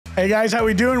Hey guys, how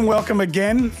we doing? Welcome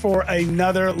again for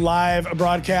another live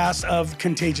broadcast of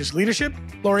Contagious Leadership.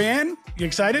 Lorianne, you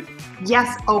excited?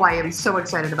 Yes. Oh, I am so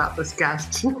excited about this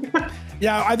guest.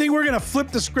 Yeah, I think we're going to flip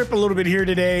the script a little bit here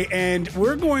today, and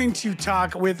we're going to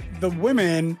talk with the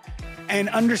women and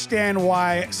understand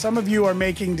why some of you are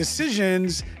making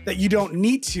decisions that you don't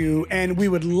need to. And we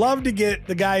would love to get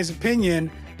the guy's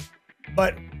opinion,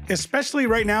 but especially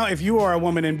right now, if you are a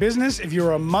woman in business, if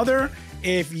you're a mother,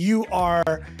 if you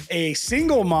are a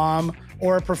single mom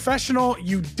or a professional,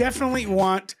 you definitely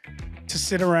want to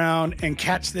sit around and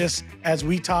catch this as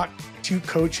we talk to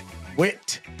Coach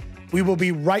Whit. We will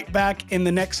be right back in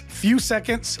the next few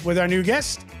seconds with our new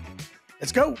guest.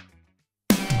 Let's go.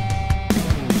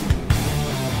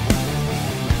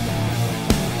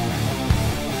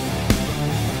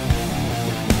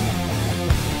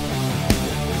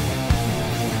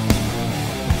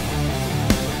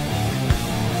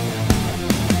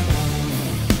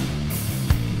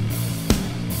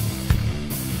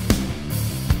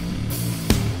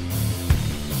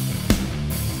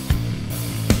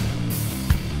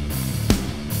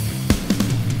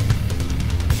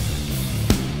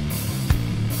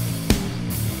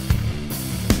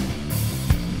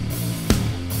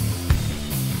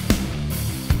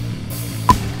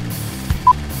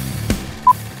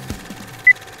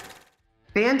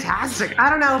 Fantastic. I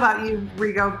don't know about you,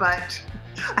 Rigo, but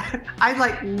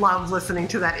I love listening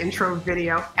to that intro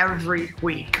video every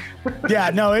week.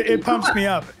 Yeah, no, it pumps me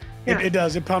up. Yeah. It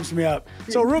does. It pumps me up.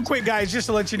 So real quick, guys, just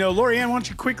to let you know, Lorianne, why don't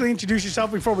you quickly introduce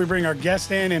yourself before we bring our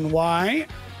guest in and why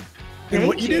and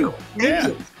what you do. Thank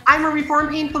you. I'm a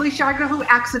reformed, painfully shy girl who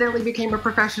accidentally became a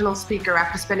professional speaker.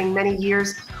 After spending many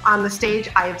years on the stage,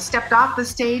 I have stepped off the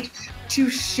stage to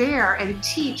share and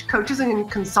teach coaches and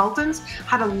consultants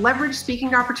how to leverage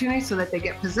speaking opportunities so that they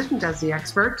get positioned as the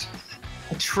expert,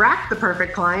 attract the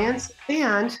perfect clients,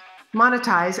 and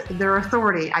monetize their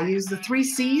authority. I use the 3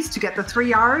 C's to get the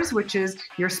 3 R's, which is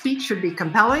your speech should be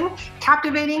compelling,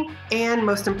 captivating, and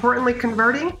most importantly,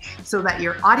 converting, so that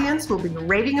your audience will be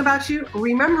raving about you,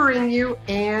 remembering you,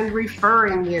 and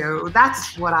referring you.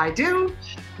 That's what I do.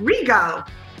 Rigo.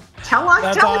 Tell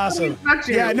us awesome. about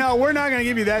you. Yeah, no, we're not going to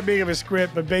give you that big of a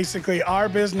script, but basically our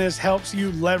business helps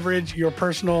you leverage your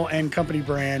personal and company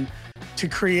brand to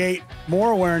create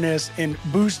more awareness and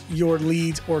boost your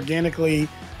leads organically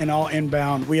and all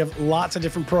inbound. We have lots of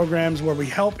different programs where we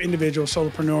help individual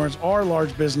solopreneurs or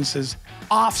large businesses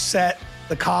offset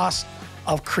the cost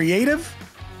of creative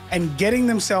and getting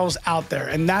themselves out there.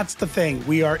 And that's the thing.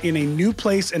 We are in a new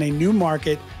place and a new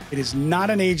market. It is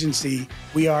not an agency.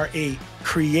 We are a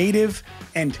creative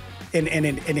and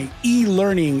an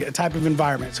e-learning type of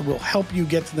environment. So we'll help you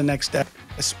get to the next step,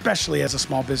 especially as a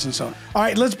small business owner. All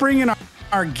right, let's bring in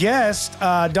our guest.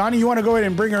 Donnie, you want to go ahead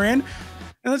and bring her in?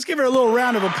 And let's give her a little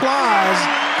round of applause.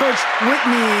 Coach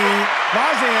Whitney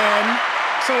Voisin.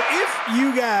 So if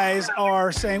you guys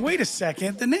are saying, wait a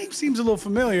second, the name seems a little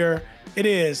familiar, it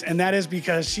is. And that is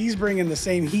because she's bringing the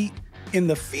same heat in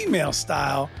the female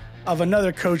style of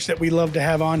another coach that we love to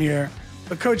have on here.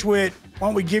 But Coach Whit, why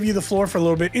don't we give you the floor for a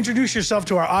little bit, introduce yourself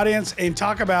to our audience and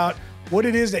talk about what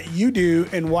it is that you do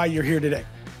and why you're here today.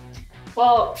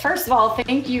 Well, first of all,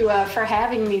 thank you for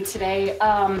having me today.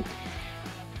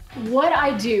 What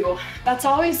I do, that's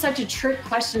always such a trick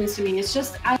question to me. It's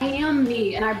just, I am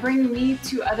me and I bring me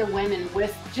to other women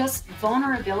with just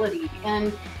vulnerability.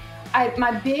 And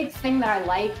my big thing that I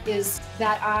like is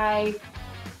that I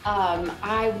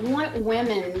want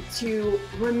women to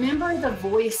remember the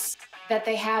voice that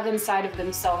they have inside of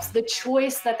themselves, the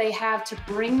choice that they have to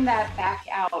bring that back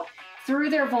out through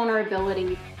their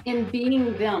vulnerability in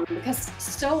being them. Because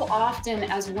so often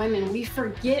as women, we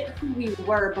forget who we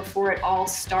were before it all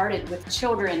started with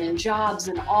children and jobs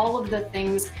and all of the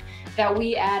things that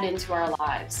we add into our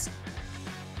lives.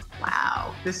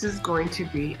 Wow, this is going to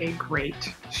be a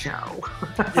great show.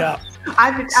 Yeah.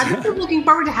 I've been looking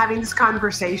forward to having this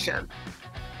conversation.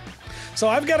 So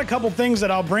I've got a couple things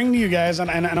that I'll bring to you guys, and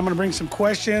I'm going to bring some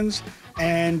questions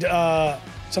and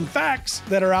some facts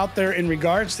that are out there in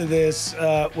regards to this,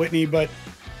 Whitney. But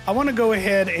I want to go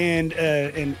ahead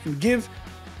and give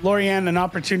Lorianne an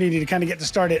opportunity to kind of get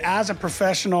started as a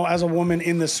professional, as a woman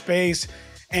in the space.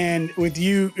 And with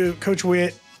you, Coach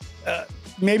Whit,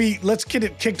 maybe let's get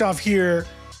it kicked off here.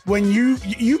 When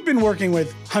you've been working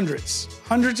with hundreds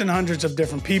and hundreds of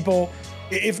different people,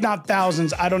 if not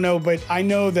thousands, I don't know, but I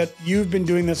know that you've been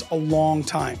doing this a long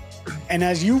time. And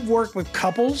as you've worked with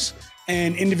couples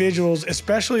and individuals,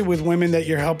 especially with women that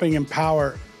you're helping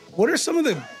empower, what are some of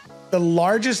the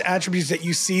largest attributes that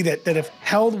you see that have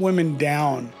held women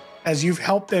down as you've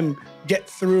helped them get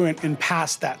through and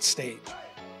past that stage?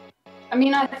 I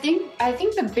mean, I think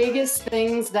the biggest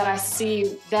things that I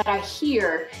see, that I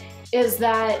hear, is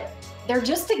that they're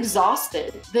just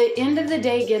exhausted. The end of the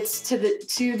day gets to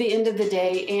the end of the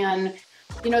day, and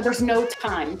there's no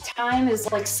time. Time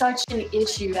is like such an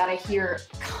issue that I hear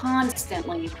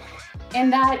constantly,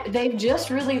 and that they've just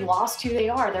really lost who they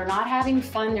are. They're not having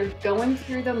fun. They're going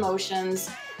through the motions.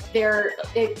 They're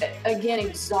again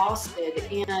exhausted,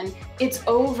 and it's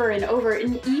over and over.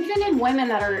 And even in women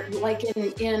that are like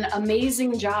in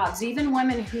amazing jobs, even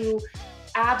women who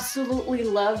absolutely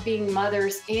love being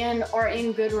mothers and are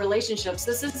in good relationships.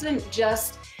 This isn't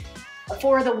just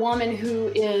for the woman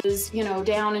who is,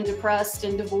 down and depressed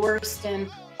and divorced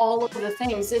and all of the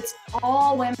things. It's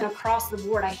all women across the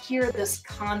board. I hear this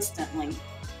constantly.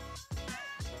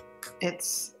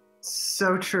 It's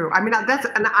so true. I mean,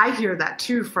 and I hear that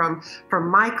too from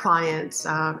my clients,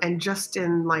 and just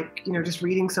in just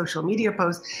reading social media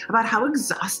posts about how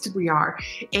exhausted we are.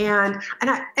 And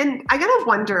I gotta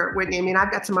wonder, Whitney, I mean,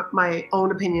 I've got some of my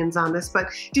own opinions on this, but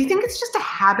do you think it's just a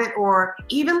habit or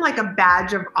even like a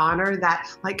badge of honor that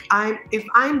if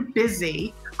I'm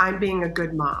busy, I'm being a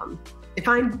good mom? If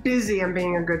I'm busy, I'm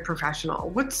being a good professional.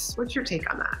 What's your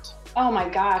take on that? Oh my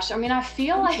gosh. I mean, I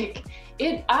feel like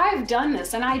I've done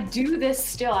this and I do this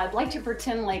still. I'd like to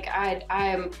pretend like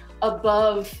I'm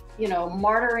above,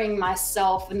 martyring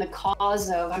myself in the cause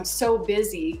of I'm so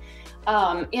busy.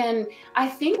 And I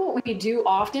think what we do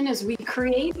often is we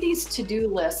create these to-do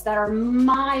lists that are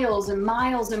miles and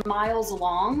miles and miles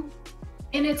long.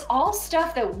 And it's all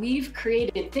stuff that we've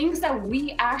created, things that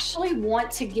we actually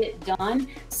want to get done.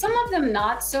 Some of them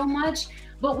not so much,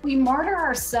 but we martyr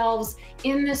ourselves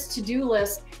in this to-do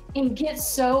list and get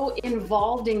so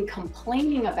involved in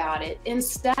complaining about it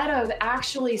instead of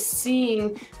actually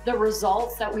seeing the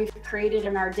results that we've created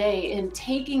in our day and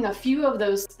taking a few of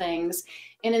those things.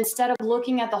 And instead of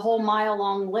looking at the whole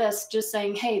mile-long list, just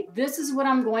saying, hey, this is what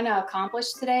I'm going to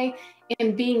accomplish today,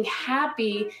 and being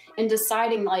happy and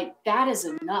deciding like that is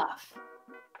enough.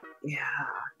 Yeah.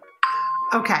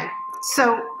 Okay.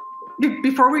 So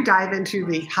before we dive into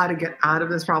the how to get out of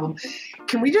this problem,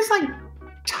 can we just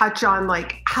touch on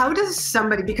how does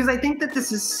somebody, because I think that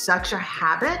this is such a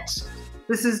habit.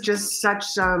 This is just such,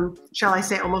 shall I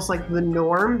say, almost like the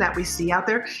norm that we see out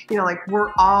there.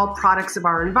 We're all products of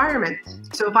our environment.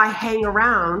 So if I hang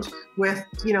around with,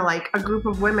 a group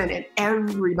of women and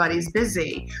everybody's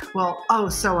busy, well, oh,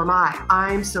 so am I.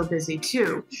 I'm so busy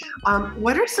too.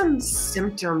 What are some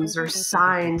symptoms or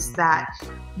signs that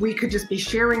we could just be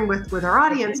sharing with our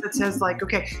audience that says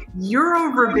okay, you're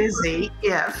over busy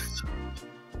if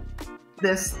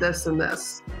this, and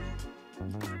this?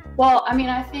 Well, I mean,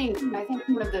 I think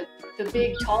one of the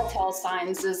big telltale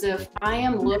signs is if I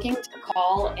am looking to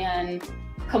call and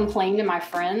complain to my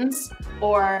friends,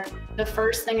 or the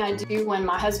first thing I do when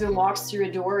my husband walks through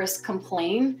a door is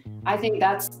complain. I think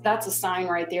that's a sign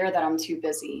right there that I'm too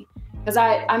busy. Because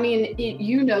I mean,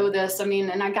 this,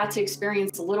 and I got to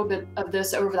experience a little bit of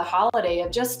this over the holiday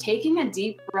of just taking a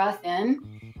deep breath in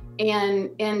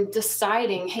and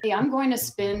deciding, hey, I'm going to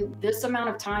spend this amount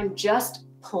of time just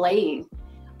playing.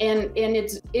 And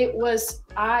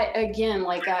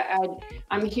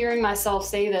I'm hearing myself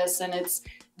say this, and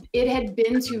it had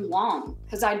been too long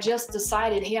because I just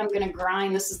decided, hey, I'm going to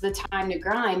grind. This is the time to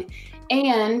grind.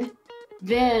 And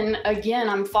then again,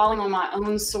 I'm falling on my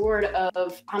own sword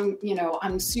of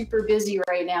I'm super busy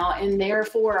right now, and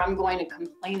therefore I'm going to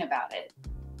complain about it.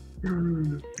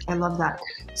 I love that.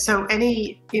 So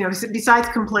besides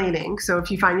complaining, so if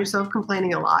you find yourself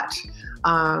complaining a lot,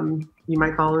 you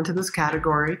might fall into this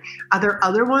category. Are there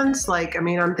other ones?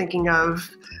 I'm thinking of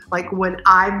when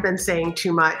I've been saying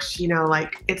too much,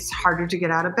 it's harder to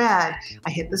get out of bed. I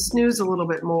hit the snooze a little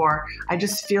bit more. I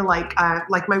just feel like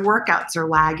my workouts are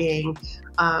lagging.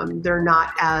 They're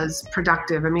not as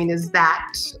productive. Is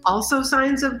that also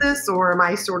signs of this, or am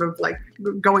I sort of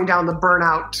going down the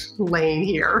burnout lane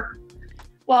here?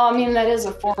 Well, that is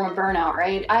a form of burnout,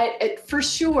 right? For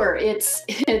sure, it's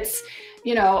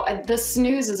the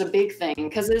snooze is a big thing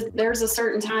because there's a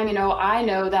certain time, I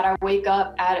know that I wake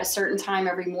up at a certain time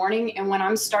every morning. And when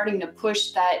I'm starting to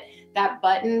push that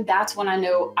button, that's when I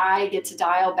know I get to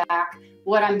dial back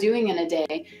what I'm doing in a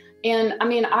day. And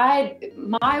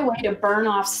my way to burn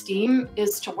off steam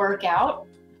is to work out.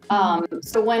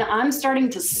 So when I'm starting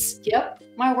to skip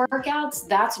my workouts,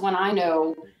 that's when I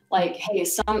know hey,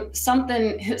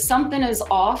 something is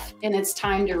off and it's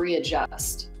time to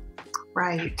readjust.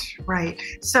 Right.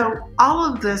 So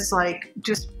all of this,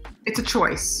 it's a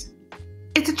choice.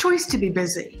 It's a choice to be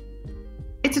busy.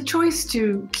 It's a choice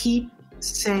to keep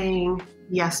saying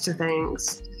yes to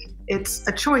things. It's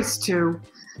a choice to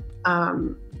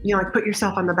like put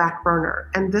yourself on the back burner.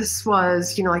 And this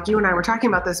was, like you and I were talking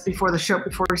about this before the show,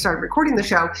 before we started recording the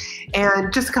show.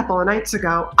 And just a couple of nights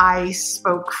ago, I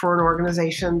spoke for an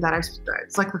organization that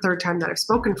it's like the third time that I've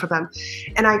spoken for them.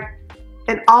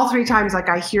 And all three times, like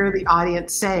I hear the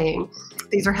audience saying,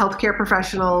 these are healthcare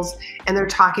professionals, and they're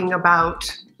talking about,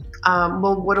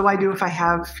 well, what do I do if I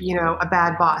have, a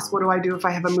bad boss? What do I do if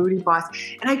I have a moody boss?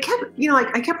 And I kept,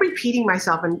 I kept repeating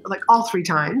myself, and like all three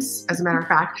times, as a matter of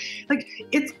fact, like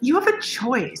you have a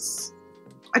choice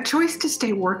to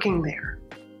stay working there,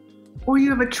 or you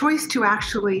have a choice to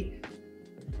actually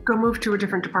go move to a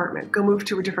different department, go move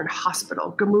to a different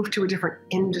hospital, go move to a different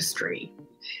industry.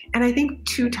 And I think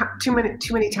too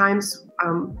many times,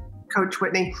 Coach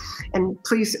Whitney, and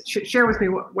please share with me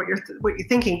what you're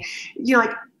thinking.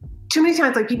 Like too many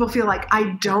times, like people feel like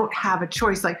I don't have a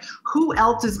choice. Like who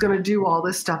else is going to do all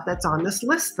this stuff that's on this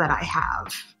list that I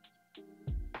have?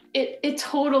 It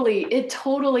totally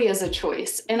is a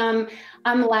choice, and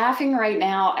I'm laughing right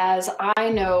now as I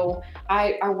know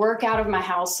I work out of my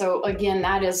house. So again,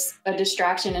 that is a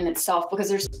distraction in itself because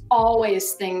there's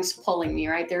always things pulling me,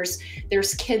 right? There's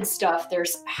kid stuff,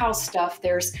 there's house stuff,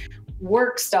 there's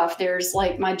work stuff, there's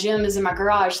like my gym is in my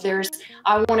garage, there's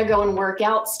I want to go and work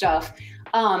out stuff.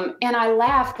 And I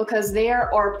laugh because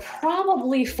there are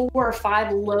probably 4 or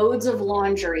 5 loads of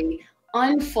laundry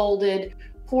unfolded,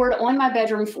 poured on my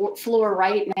bedroom floor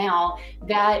right now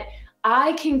that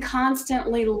I can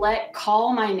constantly let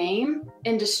call my name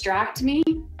and distract me.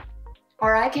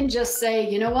 Or I can just say,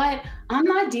 you know what? I'm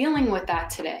not dealing with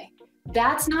that today.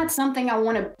 That's not something I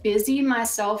want to busy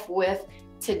myself with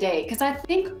today. Because I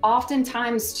think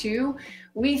oftentimes too,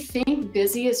 we think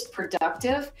busy is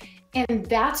productive. And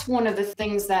that's one of the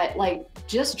things that like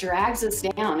just drags us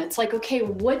down. It's like, okay,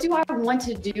 what do I want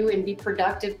to do and be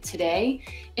productive today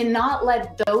and not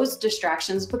let those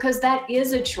distractions, because that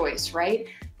is a choice, right?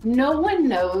 No one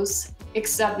knows,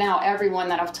 except now everyone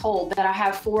that I've told, that I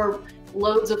have 4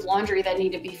 loads of laundry that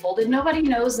need to be folded. Nobody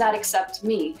knows that except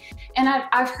me. And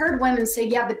I've heard women say,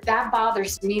 yeah, but that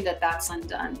bothers me that that's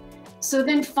undone. So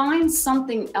then find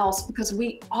something else, because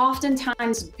we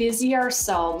oftentimes busy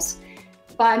ourselves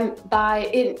by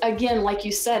it. Again, like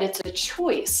you said, it's a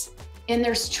choice. And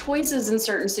there's choices in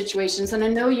certain situations. And I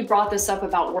know you brought this up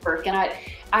about work. And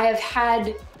I have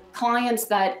had clients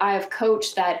that I have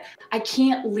coached that I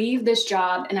can't leave this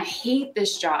job and I hate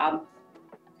this job,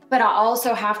 but I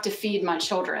also have to feed my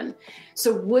children.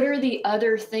 So what are the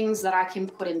other things that I can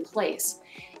put in place?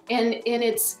 And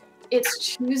it's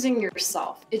choosing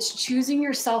yourself. It's choosing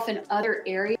yourself in other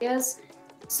areas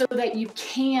so that you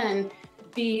can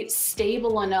be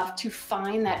stable enough to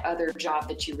find that other job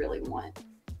that you really want.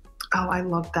 Oh, I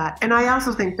love that. And I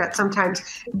also think that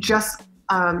sometimes just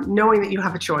knowing that you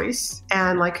have a choice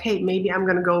and like, hey, maybe I'm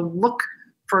going to go look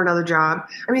for another job.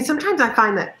 I mean, sometimes I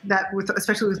find that with,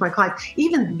 especially with my clients,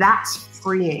 even that's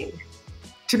freeing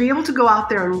to be able to go out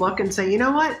there and look and say, you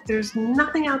know what, there's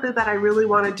nothing out there that I really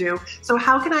want to do. So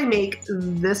how can I make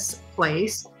this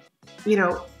place,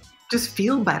 just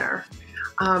feel better?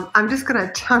 I'm just going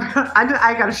to tell you,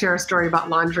 I got to share a story about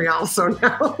laundry also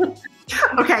now.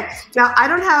 Okay. Now I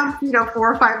don't have, 4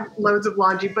 or 5 loads of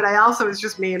laundry, but it's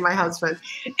just me and my husband.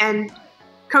 And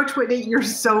Coach Whitney, you're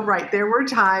so right. There were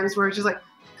times where it's just like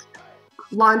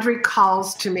laundry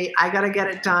calls to me. I got to get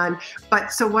it done.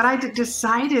 But so what I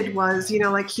decided was,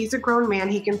 he's a grown man.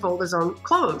 He can fold his own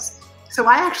clothes. So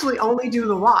I actually only do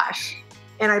the wash.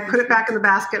 And I put it back in the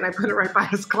basket and I put it right by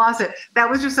his closet. That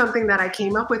was just something that I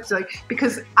came up with,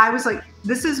 because I was like,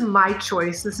 this is my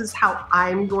choice. This is how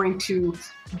I'm going to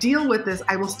deal with this.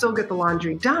 I will still get the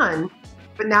laundry done,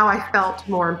 but now I felt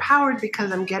more empowered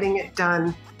because I'm getting it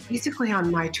done basically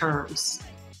on my terms.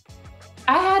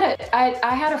 I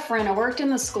had a friend. I worked in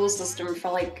the school system for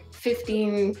like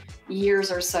 15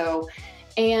 years or so.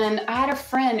 And I had a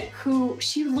friend who,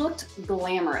 she looked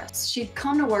glamorous. She'd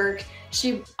come to work,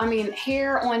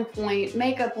 hair on point,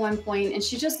 makeup on point, and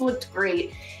she just looked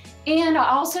great. And I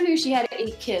also knew she had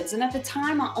 8 kids. And at the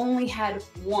time I only had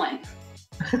 1.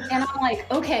 And I'm like,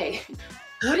 okay,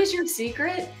 what is your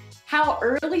secret? How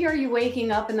early are you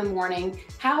waking up in the morning?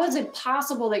 How is it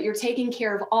possible that you're taking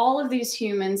care of all of these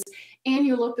humans and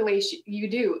you look the way you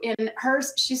do? And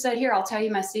she said, here, I'll tell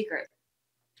you my secret.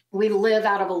 We live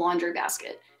out of a laundry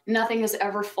basket. Nothing is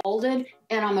ever folded,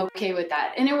 and I'm okay with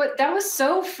that. And that was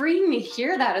so freeing to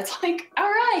hear that. It's like, all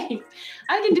right,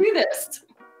 I can do this.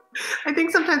 I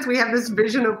think sometimes we have this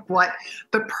vision of what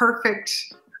the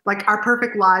perfect like our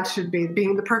perfect lives should be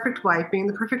being the perfect wife, being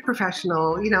the perfect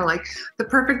professional, you know, like the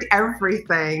perfect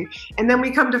everything. And then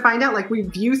we come to find out, like we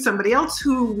view somebody else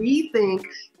who we think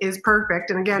is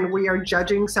perfect. And again, we are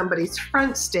judging somebody's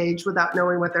front stage without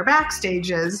knowing what their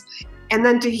backstage is. And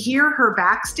then to hear her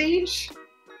backstage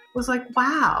was like,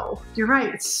 wow, you're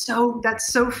right.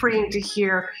 That's so freeing to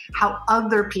hear how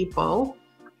other people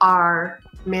are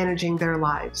managing their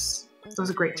lives.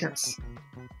 Those are great tips.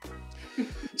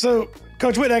 So,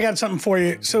 Coach Whit, I got something for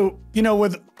you. So, you know,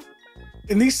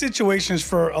 in these situations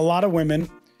for a lot of women,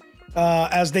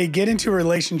 as they get into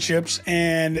relationships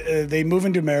and they move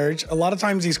into marriage, a lot of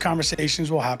times these conversations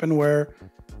will happen where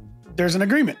there's an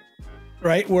agreement,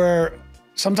 right? Where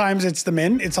sometimes it's the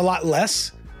men, it's a lot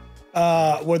less,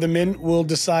 where the men will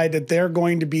decide that they're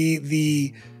going to be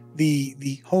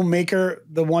the homemaker,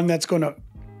 the one that's going to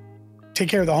take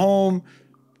care of the home,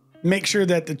 make sure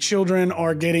that the children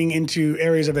are getting into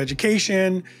areas of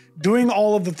education, doing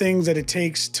all of the things that it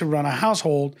takes to run a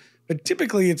household. But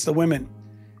typically it's the women.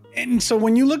 And so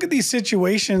when you look at these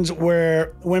situations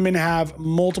where women have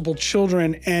multiple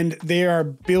children and they are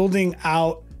building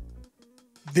out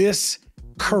this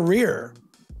career,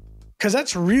 because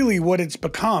that's really what it's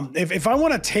become. If I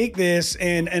want to take this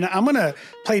and I'm going to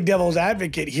play devil's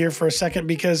advocate here for a second,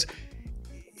 because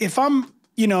if I'm,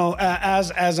 you know,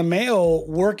 as a male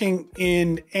working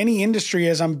in any industry,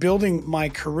 as I'm building my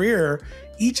career,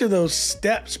 each of those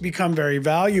steps become very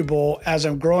valuable as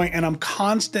I'm growing, and I'm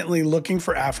constantly looking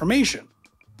for affirmation,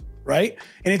 right?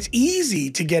 And it's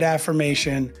easy to get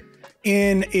affirmation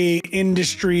in a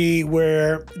industry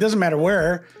where it doesn't matter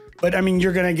where, but I mean,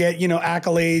 you're going to get, you know,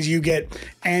 accolades, you get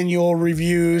annual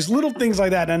reviews, little things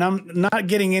like that. And I'm not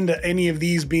getting into any of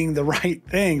these being the right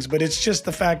things, but it's just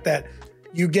the fact that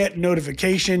you get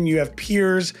notification, you have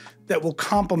peers that will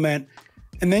compliment.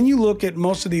 And then you look at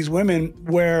most of these women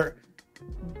where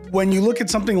when you look at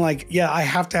something like, yeah, I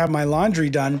have to have my laundry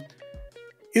done,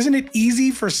 isn't it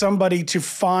easy for somebody to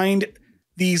find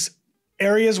these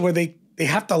areas where they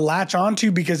have to latch onto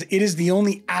because it is the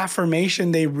only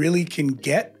affirmation they really can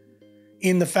get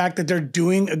in the fact that they're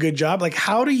doing a good job? Like,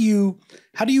 how do you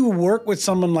work with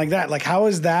someone like that? Like, how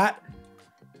is that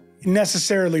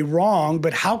necessarily wrong,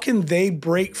 but how can they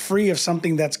break free of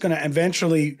something that's going to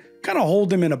eventually kind of hold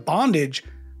them in a bondage?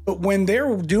 But when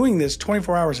they're doing this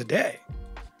 24 hours a day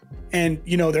and,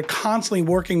 you know, they're constantly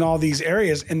working all these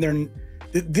areas and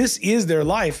this is their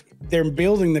life, they're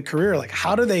building the career. Like,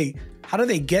 how do they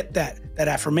get that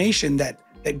affirmation, that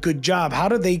good job? How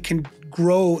do they can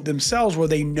grow themselves where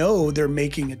they know they're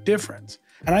making a difference?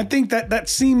 And I think that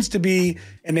seems to be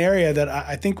an area that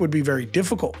I think would be very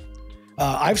difficult.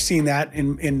 I've seen that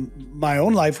in my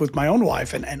own life with my own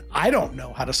wife, and I don't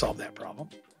know how to solve that problem.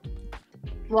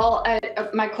 Well,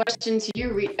 my question to you,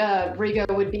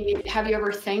 Rigo, would be, have you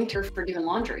ever thanked her for doing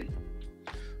laundry?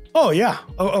 Oh, yeah,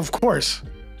 of course.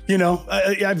 You know,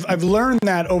 I've learned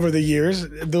that over the years,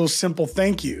 those simple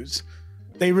thank yous,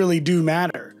 they really do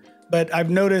matter. But I've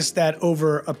noticed that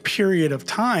over a period of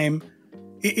time,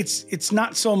 it's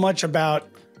not so much about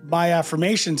my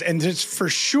affirmations. And just for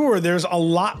sure, there's a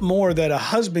lot more that a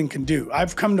husband can do.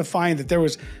 I've come to find that there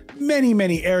was many,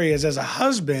 many areas as a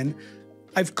husband,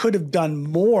 I could have done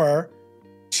more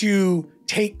to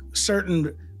take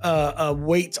certain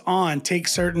weights on, take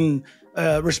certain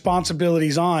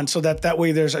responsibilities on, so that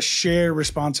way there's a shared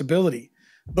responsibility.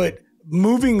 But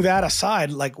moving that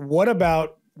aside, like, what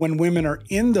about when women are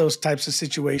in those types of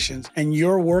situations and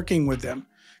you're working with them?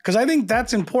 Because I think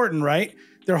that's important, right?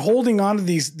 They're holding on to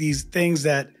these things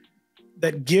that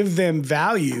give them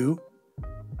value.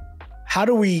 How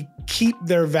do we keep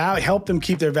their value, help them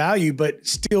keep their value, but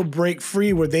still break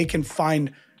free where they can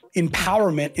find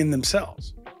empowerment in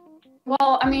themselves?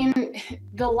 Well, I mean,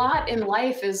 the lot in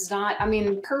life is not, I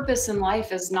mean, purpose in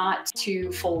life is not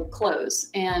to fold clothes.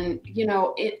 And, you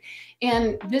know,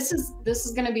 this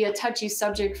is going to be a touchy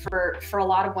subject for a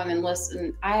lot of women.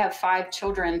 Listen, I have 5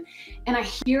 children, and I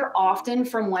hear often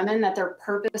from women that their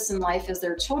purpose in life is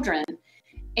their children.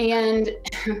 And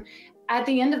at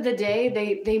the end of the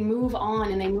day, they move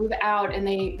on and they move out, and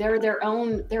they're their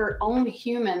own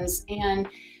humans. And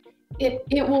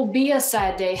it will be a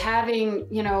sad day having,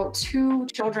 you know, 2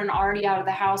 children already out of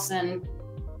the house and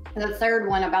the 3rd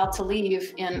one about to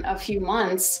leave in a few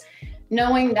months,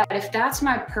 knowing that if that's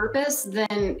my purpose,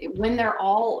 then when they're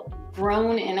all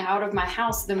grown and out of my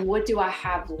house, then what do I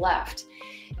have left?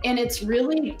 And it's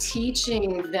really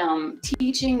teaching them,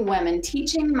 teaching women,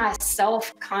 teaching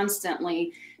myself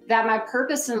constantly that my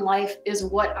purpose in life is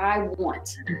what I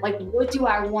want. Like, what do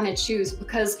I want to choose?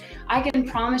 Because I can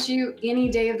promise you any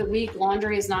day of the week,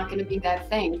 laundry is not going to be that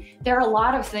thing. There are a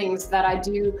lot of things that I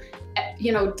do,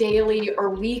 daily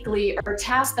or weekly, or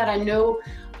tasks that I know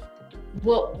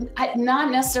will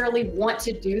not necessarily want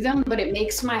to do them, but it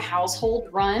makes my household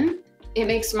run. It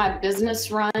makes my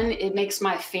business run. It makes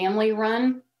my family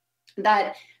run.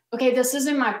 That, okay, this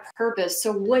isn't my purpose.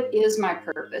 So what is my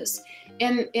purpose?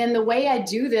 And the way I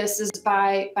do this is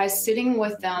by sitting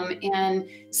with them and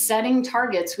setting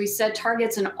targets. We set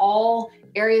targets in all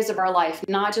areas of our life,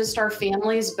 not just our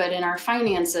families, but in our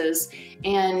finances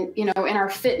and, in our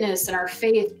fitness and our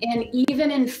faith, and even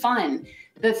in fun.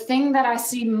 The thing that I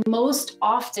see most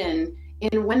often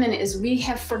in women is we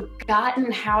have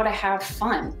forgotten how to have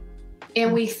fun.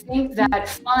 And we think that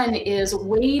fun is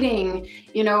waiting,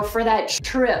 for that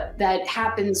trip that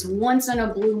happens once in a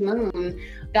blue moon,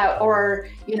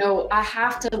 I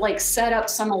have to set up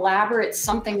some elaborate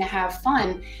something to have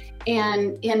fun.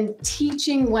 And in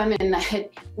teaching women that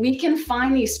we can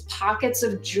find these pockets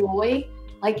of joy,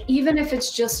 like even if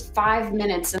it's just 5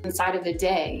 minutes inside of a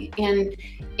day,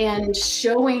 and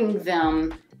showing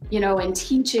them, and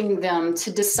teaching them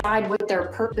to decide what their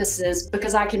purpose is.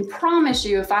 Because I can promise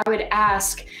you, if I would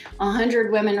ask 100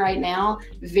 women right now,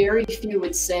 very few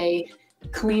would say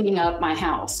cleaning up my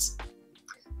house.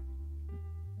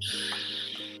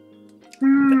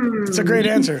 It's a great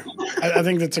answer. I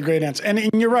think that's a great answer. And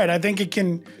you're right. I think it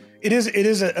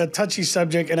is a touchy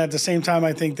subject. And at the same time,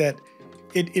 I think that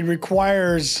it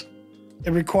requires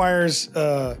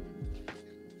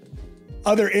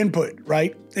other input,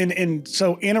 right? And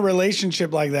so in a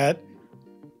relationship like that,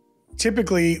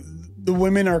 typically the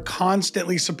women are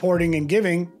constantly supporting and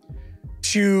giving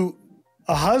to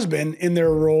a husband in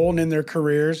their role and in their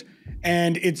careers.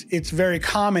 And it's very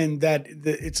common that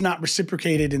it's not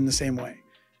reciprocated in the same way.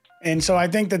 And so I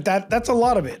think that's a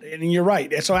lot of it. And you're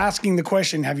right. So asking the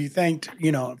question, have you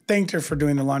thanked her for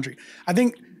doing the laundry? I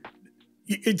think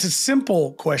it's a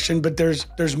simple question, but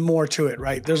there's more to it,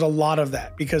 right? There's a lot of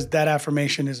that because that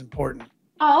affirmation is important.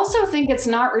 I also think it's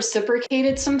not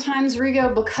reciprocated sometimes,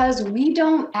 Rigo, because we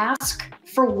don't ask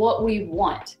for what we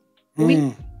want.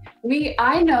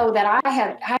 I know that I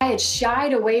had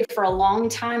shied away for a long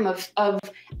time of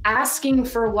asking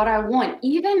for what I want.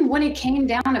 Even when it came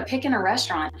down to picking a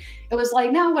restaurant, it was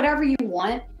like, no, whatever you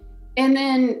want. And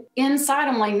then inside,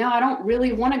 I'm like, no, I don't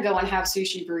really want to go and have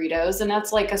sushi burritos. And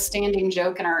that's like a standing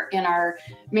joke in our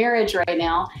marriage right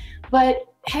now. But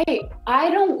hey, I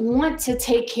don't want to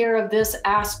take care of this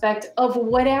aspect of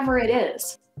whatever it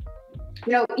is.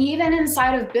 Even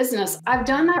inside of business, I've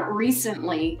done that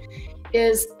recently.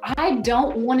 Is I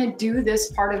don't want to do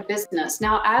this part of business.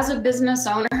 Now, as a business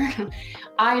owner,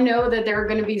 I know that there are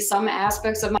going to be some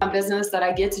aspects of my business that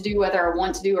I get to do whether I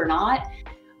want to do or not.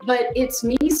 But it's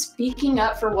me speaking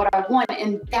up for what I want.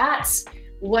 And that's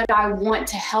what I want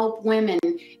to help women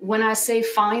when I say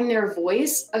find their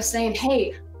voice of saying,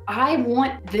 hey, I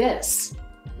want this,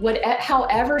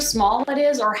 however small it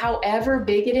is or however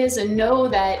big it is, and know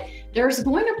that there's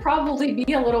going to probably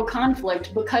be a little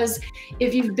conflict, because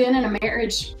if you've been in a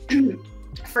marriage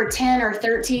for 10 or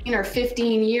 13 or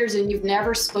 15 years and you've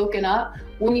never spoken up,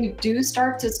 when you do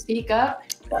start to speak up,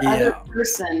 the other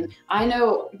person, I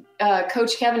know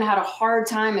Coach Kevin had a hard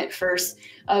time at first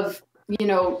of,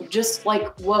 just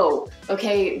like, whoa,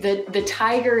 okay, the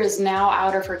tiger is now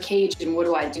out of her cage and what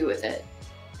do I do with it?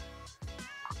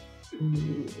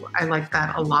 Ooh, I like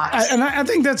that a lot. I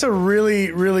think that's a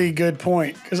really, really good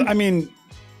point. Because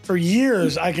for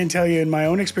years, I can tell you in my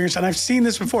own experience, and I've seen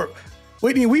this before,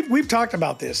 Whitney, we've talked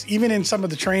about this, even in some of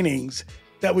the trainings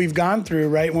that we've gone through,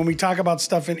 right? When we talk about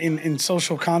stuff in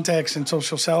social context and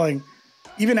social selling,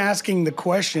 even asking the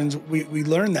questions, we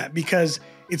learn that because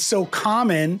it's so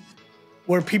common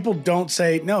where people don't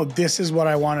say, no, this is what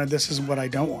I want or this is what I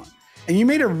don't want. And you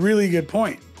made a really good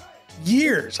point.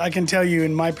 Years, I can tell you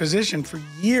in my position for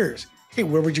years, hey,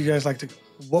 where would you guys like to go?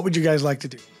 What would you guys like to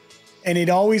do? And it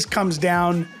always comes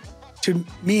down to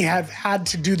me have had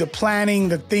to do the planning,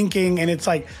 the thinking. And it's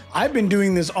like, I've been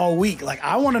doing this all week. Like,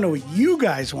 I want to know what you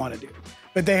guys want to do,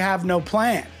 but they have no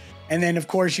plan. And then of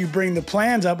course you bring the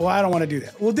plans up. Well, I don't want to do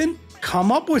that. Well, then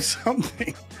come up with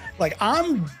something. Like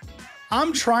I'm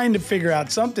trying to figure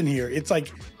out something here. It's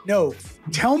like, no,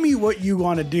 tell me what you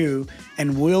want to do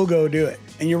and we'll go do it.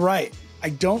 And you're right. I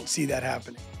don't see that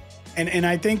happening. And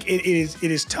I think it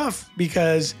is tough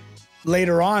because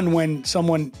later on when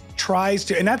someone tries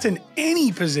to, and that's in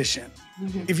any position.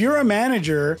 Mm-hmm. If you're a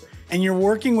manager and you're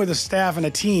working with a staff and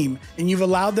a team and you've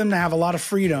allowed them to have a lot of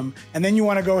freedom, and then you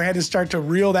want to go ahead and start to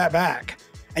reel that back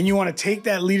and you want to take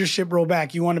that leadership role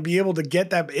back. You want to be able to get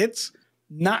that. It's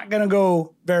not going to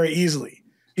go very easily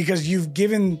because you've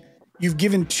given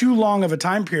too long of a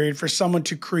time period for someone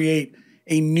to create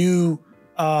a new,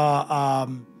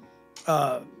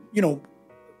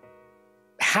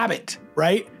 habit,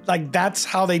 right? Like that's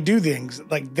how they do things.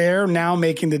 Like they're now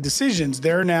making the decisions.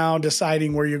 They're now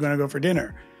deciding where you're going to go for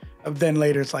dinner. Then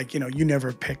later it's like, you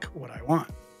never pick what I want.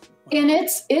 And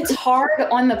it's hard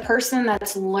on the person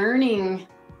that's learning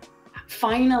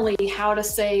finally how to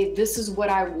say, this is what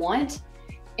I want.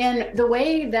 And the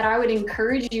way that I would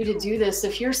encourage you to do this,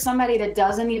 if you're somebody that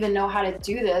doesn't even know how to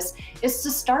do this, is to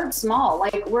start small.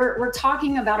 Like we're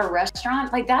talking about a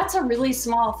restaurant, like that's a really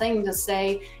small thing to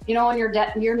say, on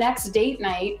your next date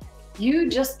night, you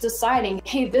just deciding,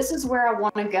 hey, this is where I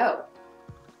want to go.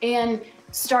 And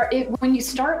when you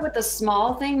start with the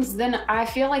small things, then I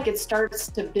feel like it starts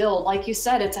to build. Like you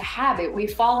said, it's a habit.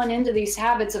 We've fallen into these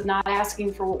habits of not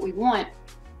asking for what we want.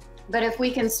 But if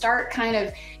we can start kind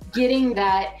of getting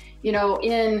that,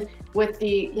 in with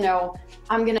the,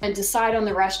 I'm going to decide on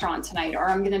the restaurant tonight, or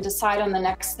I'm going to decide on the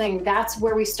next thing. That's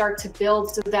where we start to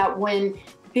build so that when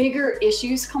bigger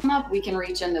issues come up, we can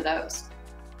reach into those.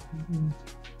 Mm-hmm.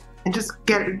 And just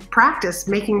practice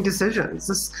making decisions,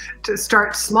 just to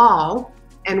start small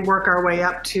and work our way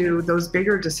up to those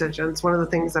bigger decisions. One of the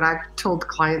things that I've told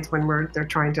clients when they're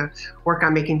trying to work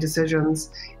on making decisions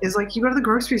is like, you go to the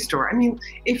grocery store. I mean,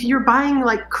 if you're buying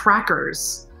like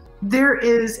crackers, there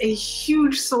is a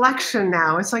huge selection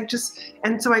now. It's like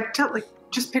and so I tell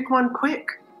just pick one quick.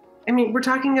 I mean, we're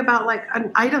talking about like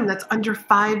an item that's under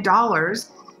 $5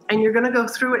 and you're going to go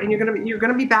through it and you're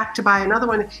going to be back to buy another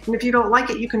one. And if you don't like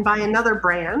it, you can buy another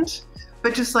brand.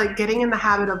 But just like getting in the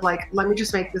habit of like, let me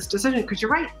just make this decision. Because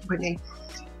you're right, Whitney.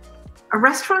 A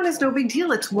restaurant is no big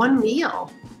deal. It's one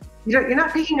meal. You're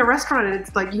not picking a restaurant and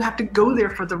it's like you have to go there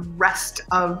for the rest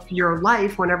of your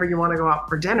life whenever you want to go out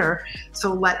for dinner.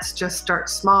 So let's just start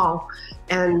small.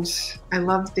 And I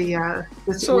love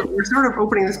we're sort of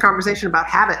opening this conversation about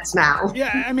habits now.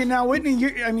 Yeah, I mean, now Whitney,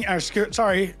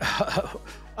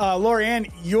 Lori-Ann,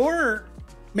 you're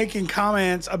making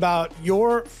comments about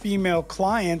your female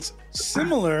clients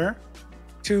similar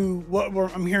to what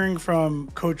I'm hearing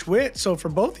from Coach Whit. So for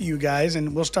both of you guys,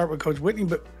 and we'll start with Coach Whitney,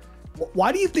 but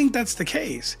why do you think that's the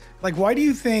case? Like, why do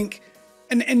you think,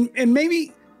 and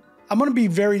maybe I'm going to be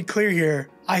very clear here.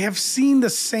 I have seen the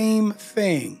same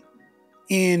thing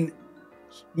in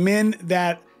men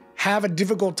that have a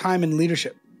difficult time in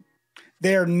leadership.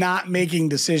 They're not making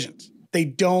decisions. They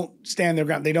don't stand their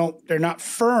ground. They're not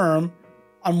firm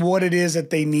on what it is that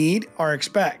they need or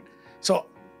expect. So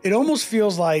it almost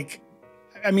feels like,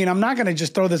 I mean, I'm not going to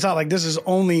just throw this out like this is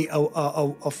only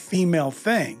a female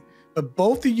thing, but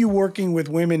both of you working with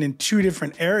women in two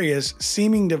different areas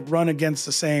seeming to run against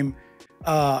the same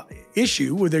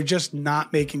issue where they're just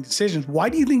not making decisions. Why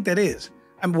do you think that is?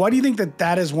 And why do you think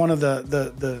that is one of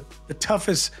the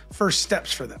toughest first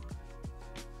steps for them?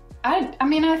 I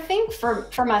mean, I think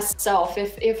for myself,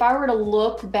 if I were to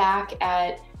look back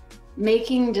at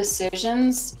making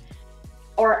decisions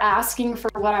or asking for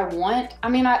what I want, I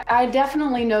mean, I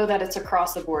definitely know that it's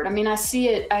across the board. I mean, I see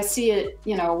it,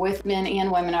 with men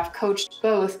and women. I've coached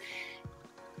both.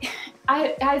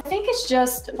 I think it's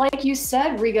just like you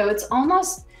said, Rigo, it's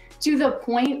almost to the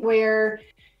point where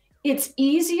it's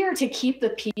easier to keep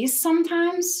the peace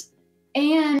sometimes.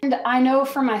 And I know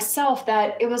for myself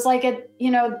that it was like at,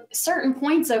 certain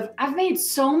points of I've made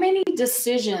so many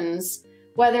decisions,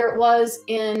 whether it was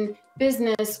in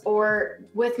business or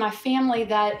with my family,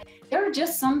 that there are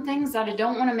just some things that I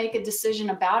don't want to make a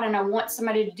decision about and I want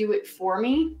somebody to do it for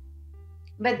me.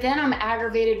 But then I'm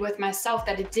aggravated with myself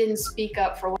that it didn't speak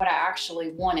up for what I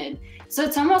actually wanted. So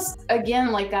it's almost,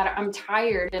 again, like that I'm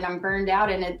tired and I'm burned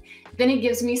out, and then it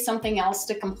gives me something else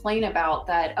to complain about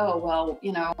that, oh, well,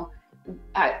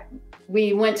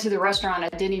 we went to the restaurant I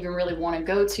didn't even really want to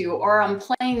go to, or I'm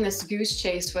playing this goose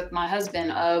chase with my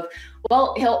husband of,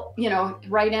 well,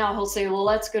 right now he'll say, well,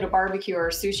 let's go to barbecue or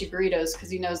sushi burritos,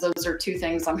 because he knows those are two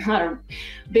things I'm not a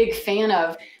big fan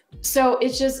of. So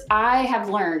it's just, I have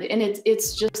learned, and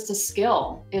it's just a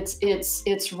skill.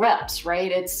 It's reps,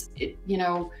 right?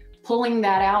 Pulling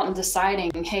that out and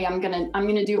deciding, hey, I'm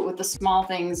gonna do it with the small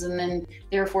things, and then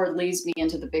therefore it leads me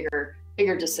into the bigger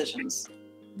decisions.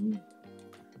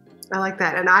 I like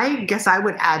that. And I guess I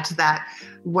would add to that,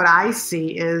 what I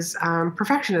see is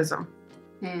perfectionism.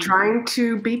 Trying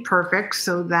to be perfect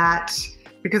so that,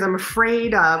 because I'm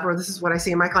afraid of, or this is what I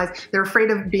see in my clients, they're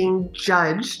afraid of being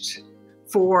judged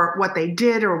for what they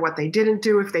did or what they didn't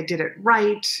do, if they did it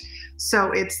right.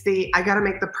 So it's I got to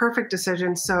make the perfect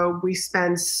decision. So we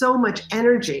spend so much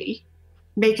energy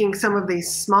making some of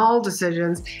these small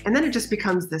decisions, and then it just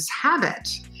becomes this habit.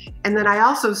 And then I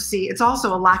also see it's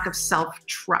also a lack of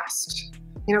self-trust.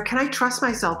 You know, can I trust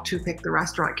myself to pick the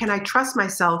restaurant? Can I trust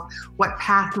myself what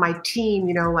path my team,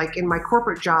 you know, like in my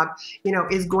corporate job, you know,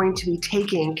 is going to be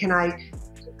taking?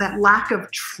 That lack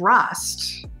of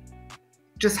trust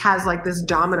just has like this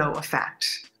domino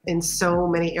effect in so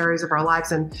many areas of our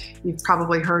lives. And you've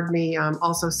probably heard me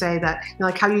also say that, you know,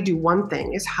 like how you do one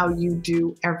thing is how you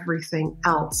do everything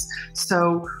else.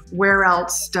 So where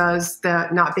else does the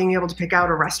not being able to pick out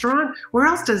a restaurant, where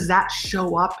else does that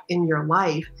show up in your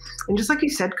life? And just like you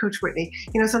said, Coach Whitney,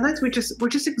 you know, sometimes we're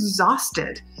just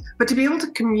exhausted. But to be able to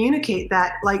communicate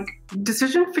that, like,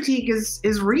 decision fatigue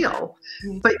is real,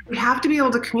 but you have to be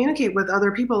able to communicate with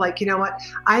other people. Like, you know what,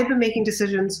 I've been making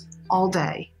decisions all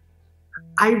day.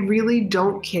 I really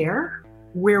don't care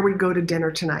where we go to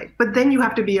dinner tonight. But then you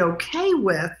have to be okay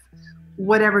with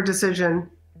whatever decision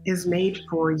is made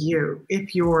for you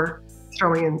if you're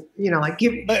throwing in, you know, like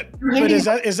give. But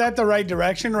is that the right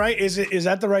direction, right? Is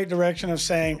that the right direction of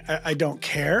saying I don't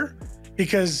care?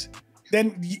 Because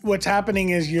then what's happening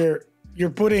is you're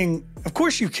putting, of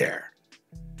course you care,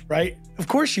 right? Of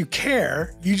course you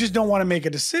care. You just don't want to make a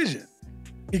decision.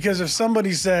 Because if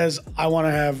somebody says, I want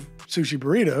to have sushi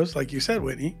burritos, like you said,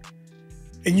 Whitney,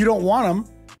 and you don't want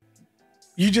them,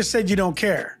 you just said you don't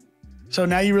care. So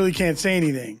now you really can't say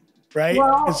anything, right?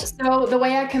 Well, so the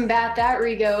way I combat that,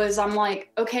 Rigo, is I'm like,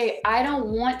 okay, I don't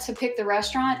want to pick the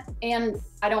restaurant and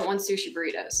I don't want sushi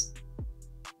burritos.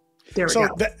 There we go.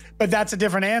 But that's a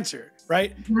different answer,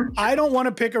 right? Mm-hmm. I don't want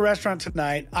to pick a restaurant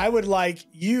tonight. I would like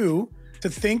you to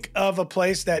think of a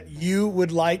place that you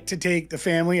would like to take the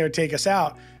family or take us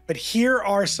out. But here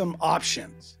are some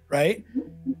options, right?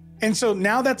 And so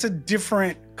now that's a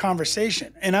different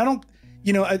conversation. And I don't,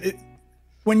 you know,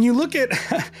 when you look at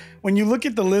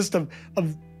the list of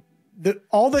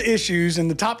all the issues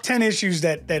and the top 10 issues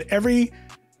that every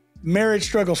marriage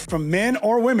struggles from men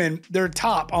or women, their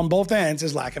top on both ends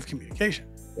is lack of communication.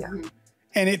 Yeah.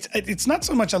 And it's not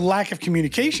so much a lack of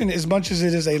communication as much as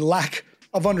it is a lack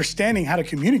of understanding how to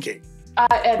communicate.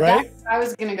 Right? I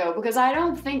was going to go, because I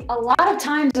don't think a lot of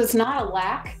times it's not a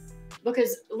lack,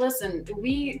 because listen,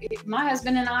 my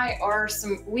husband and I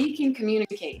we can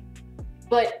communicate,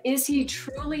 but is he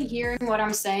truly hearing what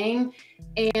I'm saying?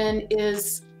 And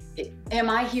am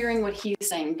I hearing what he's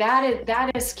saying?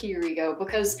 That is key, Rigo,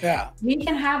 because we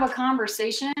can have a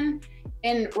conversation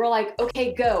and we're like,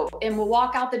 okay, go. And we'll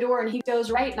walk out the door and he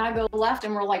goes right and I go left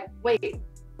and we're like, wait,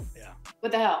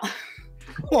 what the hell?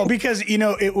 Well, because, you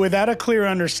know, without a clear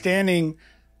understanding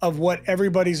of what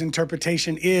everybody's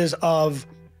interpretation is of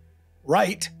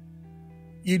right,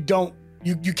 you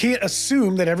can't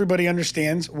assume that everybody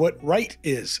understands what right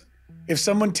is. If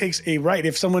someone takes a right,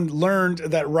 if someone learned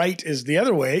that right is the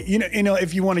other way, you know,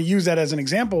 if you want to use that as an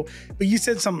example, but you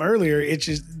said something earlier, it's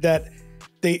just that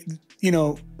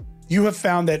you have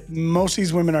found that most of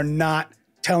these women are not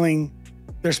telling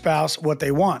their spouse what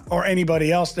they want, or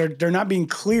anybody else. They're not being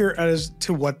clear as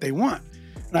to what they want.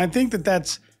 And I think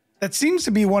that seems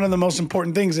to be one of the most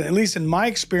important things, at least in my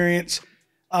experience,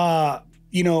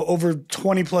 over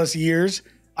 20 plus years,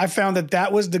 I found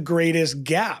that was the greatest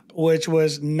gap, which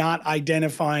was not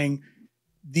identifying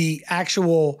the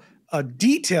actual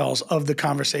details of the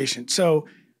conversation. So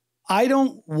I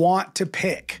don't want to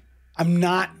pick. I'm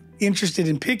not interested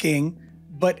in picking,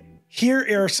 but here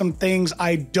are some things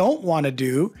I don't want to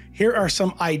do. Here are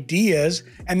some ideas,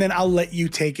 and then I'll let you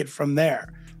take it from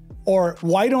there. Or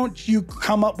why don't you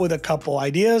come up with a couple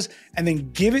ideas and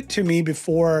then give it to me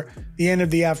before the end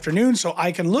of the afternoon so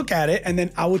I can look at it and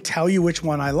then I will tell you which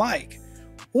one I like.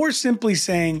 Or simply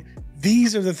saying,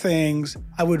 these are the things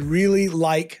I would really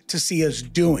like to see us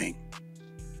doing,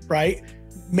 right?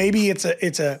 Maybe it's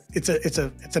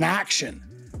an action.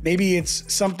 Maybe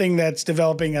it's something that's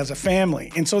developing as a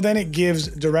family. And so then it gives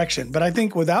direction. But I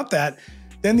think without that,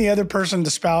 then the other person,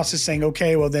 the spouse, is saying,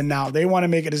 okay, well then now they want to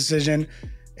make a decision.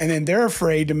 And then they're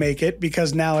afraid to make it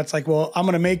because now it's like, well, I'm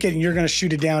going to make it and you're going to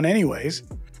shoot it down anyways.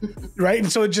 Right.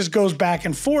 And so it just goes back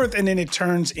and forth, and then it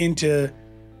turns into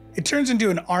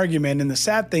an argument. And the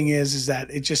sad thing is that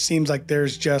it just seems like there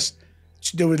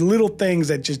were little things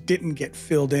that just didn't get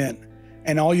filled in.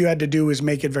 And all you had to do is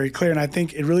make it very clear. And I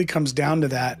think it really comes down to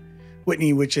that,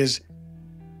 Whitney, which is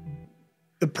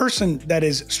the person that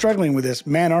is struggling with this,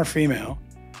 man or female,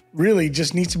 really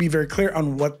just needs to be very clear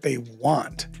on what they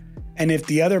want. And if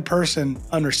the other person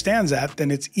understands that,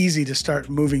 then it's easy to start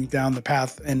moving down the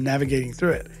path and navigating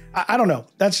through it. I don't know.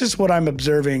 That's just what I'm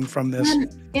observing from this.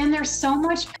 And there's so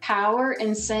much power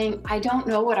in saying, I don't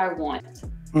know what I want.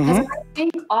 Because I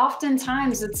think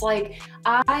oftentimes it's like,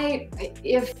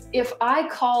 if I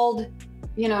called,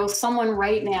 you know, someone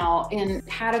right now and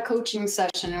had a coaching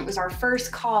session, it was our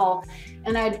first call,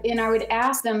 and I would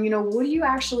ask them, you know, what do you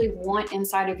actually want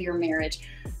inside of your marriage?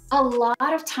 A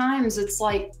lot of times it's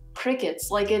like crickets,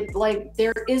 like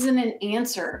there isn't an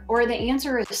answer, or the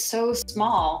answer is so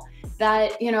small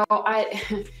that, you know,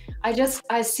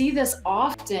 I see this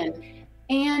often,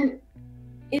 and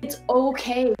it's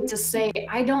okay to say,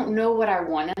 I don't know what I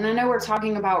want. And I know we're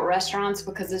talking about restaurants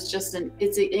because it's just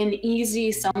it's an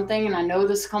easy something. And I know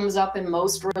this comes up in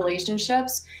most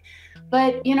relationships,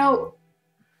 but, you know,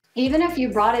 even if you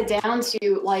brought it down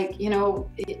to like, you know,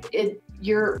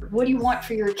 what do you want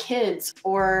for your kids?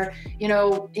 Or, you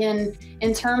know, in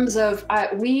terms of,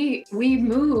 we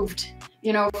moved,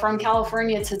 you know, from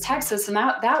California to Texas, and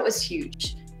that was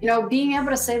huge. You know, being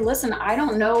able to say, listen, I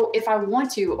don't know if I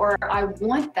want to, or I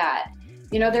want that.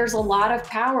 You know, there's a lot of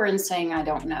power in saying, I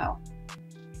don't know.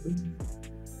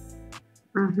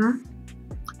 Mm-hmm.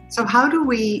 So how do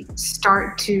we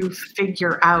start to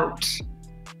figure out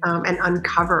and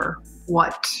uncover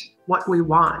what we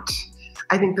want?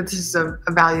 I think that this is a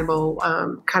valuable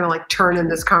kind of like turn in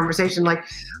this conversation. Like,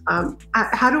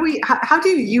 how do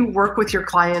you work with your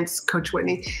clients, Coach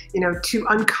Whitney, you know, to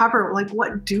uncover, like,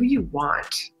 what do you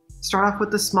want? Start off with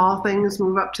the small things,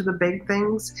 move up to the big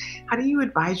things. How do you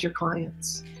advise your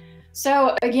clients?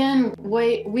 So again,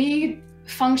 we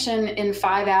function in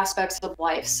 5 aspects of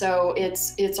life. So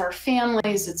it's our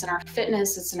families, it's in our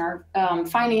fitness, it's in our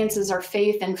finances, our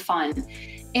faith, and fun.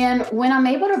 And when I'm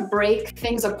able to break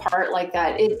things apart like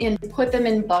that, and put them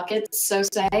in buckets, so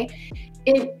say,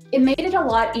 it made it a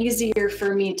lot easier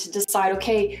for me to decide,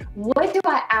 okay, what do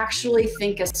I actually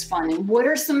think is fun? And what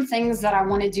are some things that I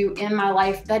want to do in my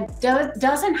life that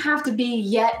doesn't have to be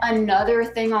yet another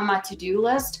thing on my to-do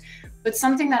list, but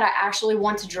something that I actually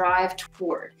want to drive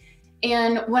toward.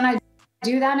 And when I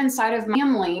do that inside of my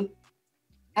family,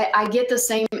 I get the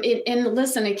same, and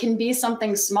listen, it can be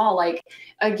something small. Like,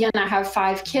 again, I have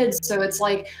 5 kids. So it's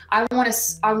like, I want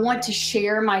to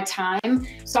share my time.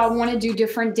 So I want to do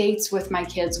different dates with my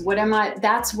kids.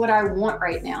 That's what I want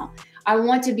right now. I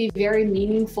want to be very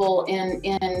meaningful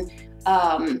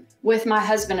with my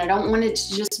husband. I don't want it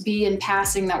to just be in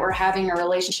passing that we're having a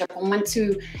relationship. I want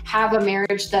to have a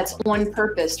marriage that's on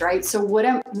purpose, right? So what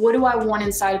do I want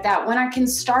inside of that? When I can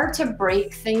start to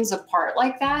break things apart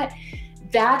like that,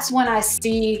 that's when I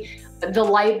see the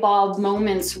light bulb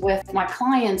moments with my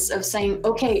clients of saying,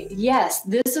 okay, yes,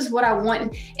 this is what I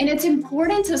want. And it's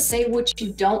important to say what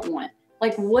you don't want.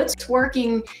 Like, what's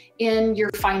working in your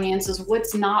finances,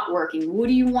 what's not working, what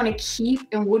do you want to keep,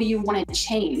 and what do you want to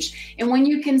change? And when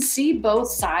you can see both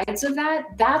sides of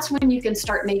that, that's when you can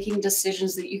start making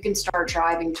decisions that you can start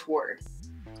driving toward.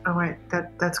 All right,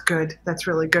 that's good. That's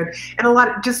really good. And a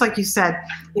lot, just like you said,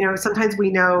 you know, sometimes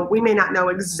we may not know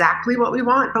exactly what we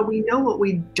want, but we know what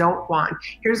we don't want.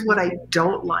 Here's what I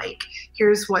don't like.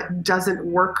 Here's what doesn't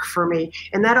work for me.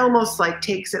 And that almost like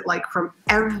takes it like from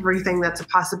everything that's a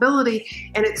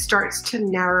possibility, and it starts to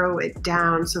narrow it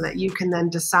down so that you can then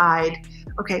decide,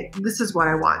 okay, this is what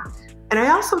I want. And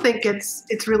I also think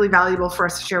it's really valuable for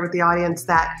us to share with the audience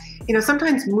that, you know,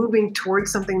 sometimes moving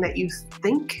towards something that you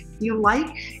think you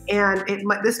like, and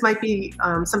this might be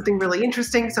something really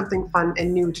interesting, something fun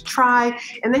and new to try,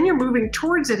 and then you're moving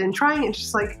towards it and trying it, it's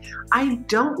just like, I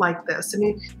don't like this. I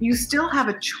mean, you still have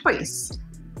a choice.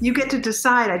 You get to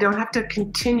decide, I don't have to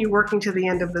continue working to the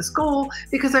end of this goal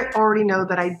because I already know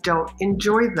that I don't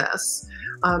enjoy this.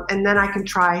 And then I can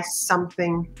try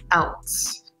something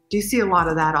else. Do you see a lot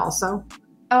of that also?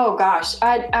 Oh gosh,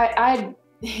 I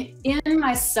in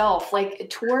myself, like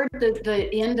toward the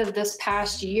end of this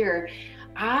past year,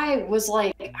 I was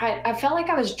like, I felt like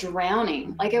I was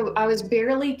drowning. Like I was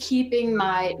barely keeping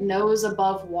my nose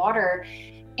above water.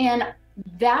 And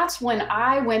that's when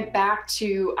I went back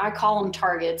to, I call them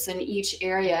targets in each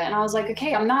area. And I was like,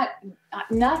 okay,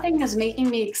 nothing is making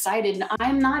me excited.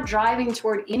 I'm not driving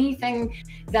toward anything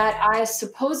that I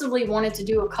supposedly wanted to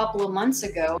do a couple of months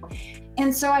ago.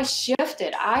 And so I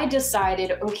shifted. I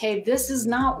decided, okay, this is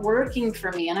not working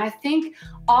for me. And I think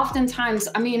oftentimes,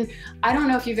 I mean, I don't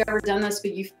know if you've ever done this,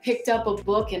 but you've picked up a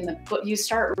book and you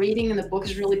start reading and the book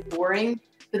is really boring,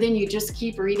 but then you just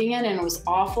keep reading it and it was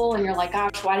awful. And you're like,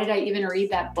 gosh, why did I even read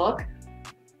that book?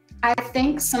 I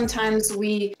think sometimes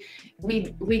we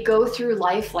go through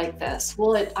life like this.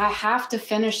 Well, I have to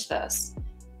finish this.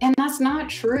 And that's not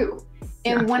true.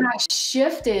 And when I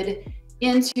shifted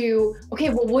into, okay,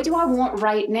 well, what do I want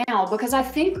right now? Because I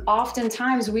think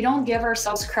oftentimes we don't give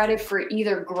ourselves credit for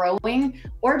either growing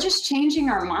or just changing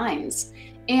our minds.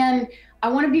 And I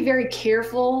want to be very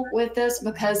careful with this,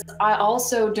 because I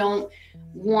also don't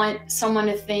want someone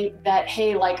to think that,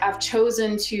 hey, like I've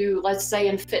chosen to, let's say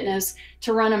in fitness,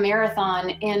 to run a marathon,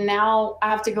 and now I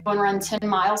have to go and run 10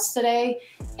 miles today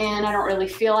and I don't really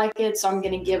feel like it, so I'm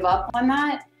going to give up on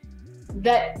that.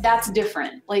 That's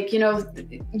different. Like, you know,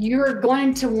 you're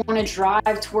going to want to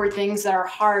drive toward things that are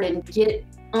hard and get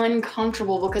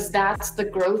uncomfortable, because that's the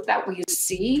growth that we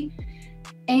see.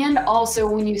 And also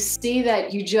when you see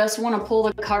that you just want to pull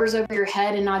the covers over your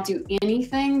head and not do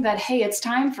anything, that, hey, it's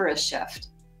time for a shift.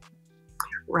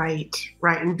 Right.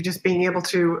 And just being able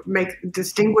to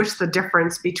distinguish the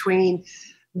difference between,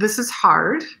 this is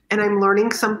hard and I'm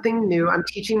learning something new. I'm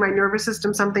teaching my nervous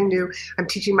system something new. I'm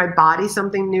teaching my body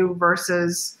something new,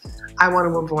 versus I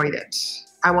want to avoid it.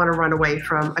 I want to run away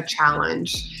from a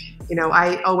challenge. You know,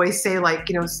 I always say, like,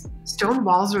 you know, stone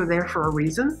walls are there for a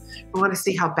reason. We want to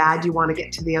see how bad you want to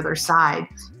get to the other side.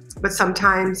 But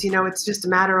sometimes, you know, it's just a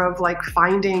matter of like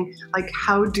finding, like,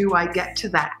 how do I get to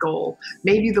that goal?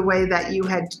 Maybe the way that you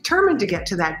had determined to get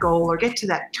to that goal or get to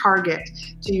that target,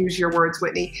 to use your words,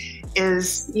 Whitney,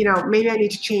 is, you know, maybe I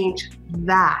need to change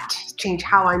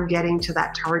how I'm getting to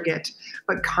that target,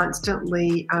 but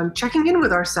constantly checking in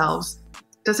with ourselves.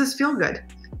 Does this feel good?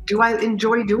 Do I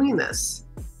enjoy doing this?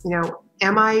 You know,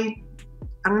 I'm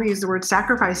going to use the word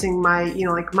sacrificing my, you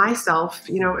know, like myself,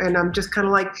 you know, and I'm just kind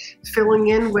of like filling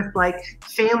in with like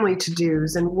family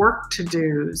to-dos and work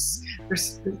to-dos.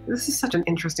 This is such an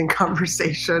interesting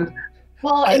conversation.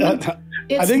 Well, I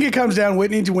think it comes down,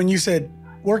 Whitney, to when you said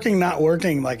working, not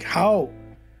working, like how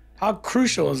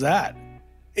crucial is that?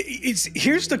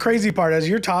 Here's the crazy part. As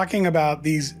you're talking about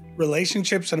these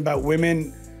relationships and about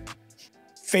women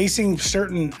facing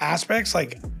certain aspects,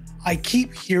 like I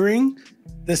keep hearing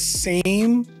the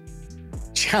same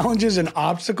challenges and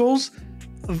obstacles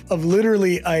of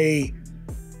literally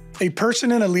a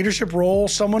person in a leadership role,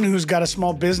 someone who's got a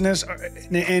small business,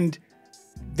 and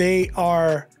they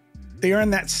are in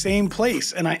that same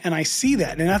place. And I see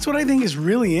that. And that's what I think is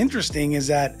really interesting, is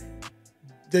that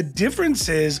the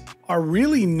differences are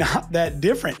really not that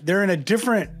different. They're in a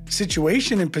different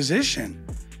situation and position.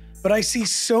 But I see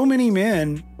so many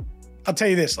men. I'll tell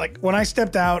you this, like when I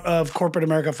stepped out of corporate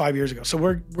America 5 years ago, so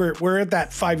we're at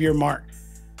that 5-year mark.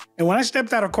 And when I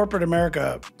stepped out of corporate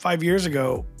America 5 years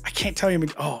ago, I can't tell you,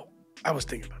 oh, I was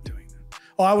thinking about doing that.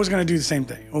 Oh, I was going to do the same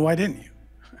thing. Well, why didn't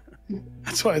you?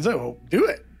 That's what I said. Well, do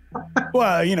it.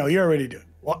 Well, you know, you already do it.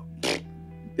 Well,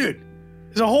 dude,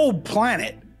 there's a whole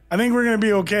planet. I think we're going to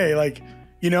be okay. Like,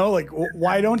 you know, like,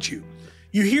 why don't you?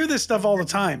 You hear this stuff all the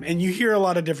time, and you hear a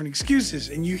lot of different excuses,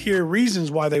 and you hear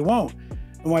reasons why they won't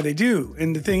and why they do.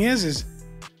 And the thing is,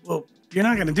 well, you're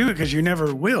not going to do it because you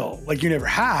never will. Like, you never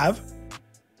have.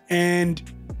 And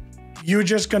you're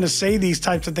just going to say these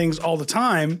types of things all the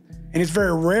time. And it's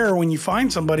very rare when you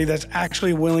find somebody that's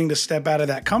actually willing to step out of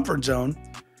that comfort zone,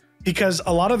 because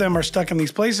a lot of them are stuck in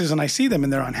these places, and I see them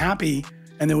and they're unhappy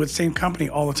and they're with the same company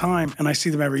all the time. And I see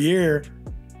them every year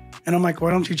and I'm like, why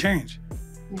don't you change?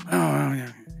 Oh,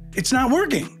 yeah. It's not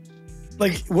working.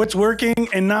 Like, what's working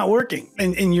and not working.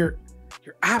 And you're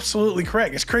absolutely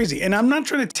correct. It's crazy. And I'm not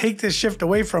trying to take this shift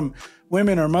away from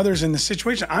women or mothers in this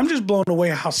situation. I'm just blown away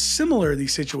how similar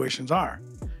these situations are.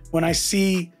 When I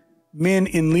see men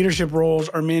in leadership roles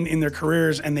or men in their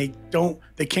careers, and they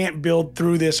can't build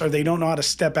through this, or they don't know how to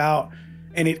step out.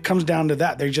 And it comes down to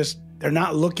that. They're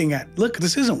not looking at, look,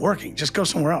 this isn't working. Just go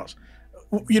somewhere else.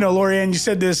 You know, Lorianne, you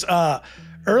said this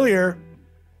earlier,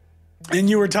 and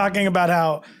you were talking about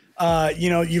how, you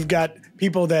know, you've got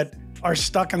people that are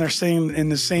stuck in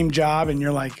the same job, and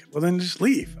you're like, well, then just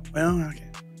leave. Well,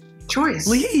 okay. Choice.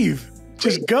 Leave.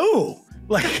 Just go.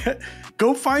 Like,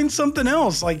 go find something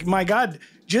else. Like, my God,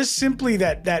 just simply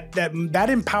that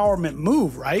empowerment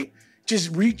move, right?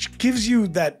 Just gives you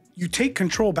that, you take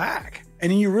control back,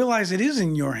 and then you realize it is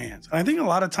in your hands. And I think a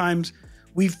lot of times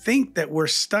we think that we're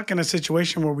stuck in a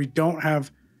situation where we don't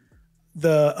have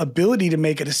the ability to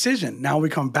make a decision. Now we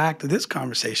come back to this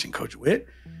conversation, Coach Whit.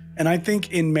 And I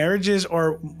think in marriages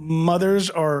or mothers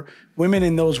or women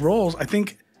in those roles, I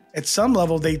think at some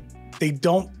level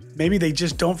maybe they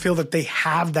just don't feel that they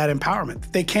have that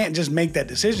empowerment. They can't just make that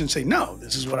decision, say, no,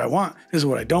 this is what I want. This is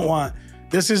what I don't want.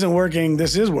 This isn't working.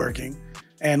 This is working.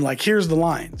 And like, here's the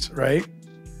lines, right?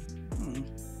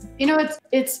 You know,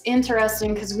 it's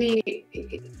interesting because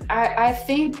I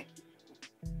think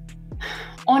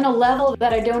on a level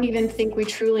that I don't even think we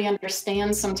truly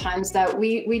understand sometimes, that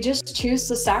we just choose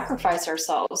to sacrifice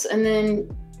ourselves, and then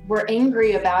we're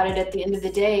angry about it at the end of the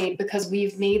day because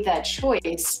we've made that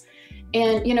choice.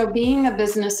 And, you know, being a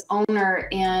business owner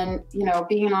and, you know,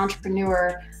 being an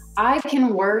entrepreneur, I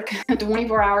can work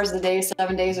 24 hours a day,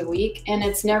 7 days a week, and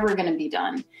it's never going to be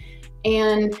done.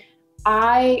 And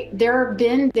there have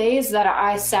been days that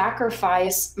I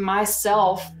sacrifice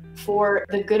myself for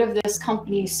the good of this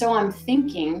company. So I'm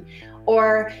thinking,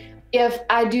 or if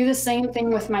I do the same thing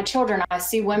with my children, I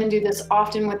see women do this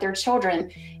often with their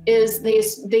children, is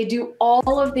they do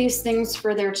all of these things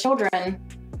for their children.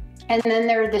 And then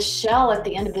they're the shell at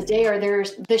the end of the day, or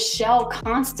there's the shell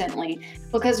constantly,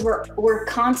 because we're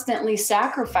constantly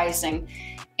sacrificing.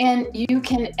 And you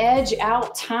can edge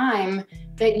out time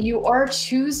that you are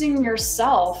choosing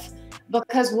yourself,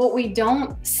 because what we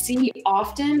don't see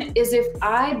often is if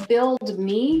I build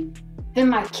me, then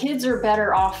my kids are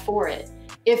better off for it.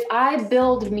 If I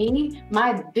build me,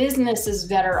 my business is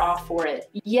better off for it.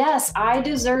 Yes, I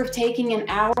deserve taking an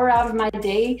hour out of my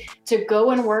day to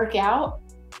go and work out,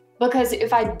 because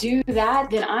if I do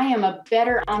that, then I am a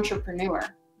better entrepreneur.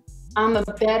 I'm a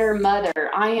better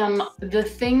mother. I am the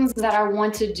things that I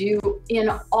want to do in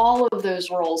all of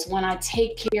those roles when I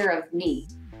take care of me.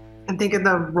 And think of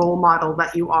the role model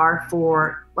that you are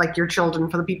for like your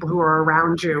children, for the people who are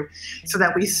around you, so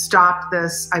that we stop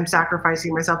this, I'm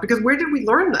sacrificing myself. Because where did we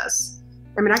learn this?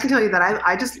 I mean, I can tell you that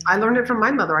I learned it from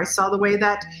my mother. I saw the way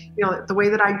that, the way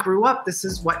that I grew up, this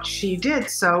is what she did.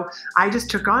 So I just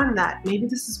took on that. Maybe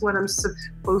this is what I'm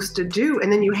supposed to do.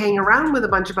 And then you hang around with a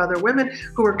bunch of other women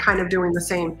who are kind of doing the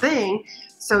same thing,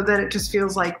 so that it just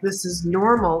feels like this is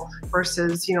normal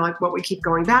versus, like what we keep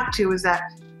going back to is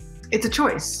that it's a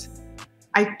choice.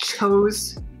 I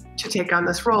chose to take on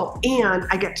this role, and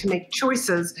I get to make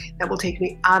choices that will take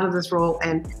me out of this role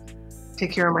and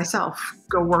take care of myself,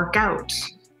 go work out,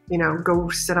 go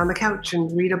sit on the couch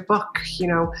and read a book,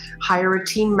 hire a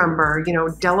team member,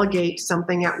 delegate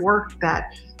something at work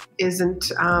that isn't,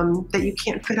 that you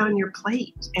can't fit on your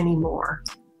plate anymore.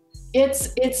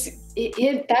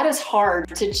 That is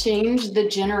hard to change the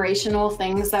generational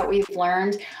things that we've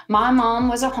learned. My mom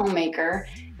was a homemaker,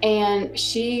 and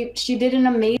she did an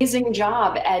amazing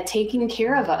job at taking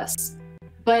care of us.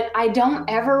 But I don't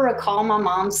ever recall my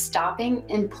mom stopping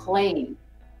and playing.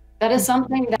 That is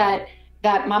something that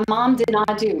my mom did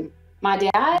not do. My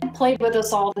dad played with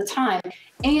us all the time,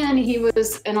 and he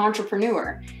was an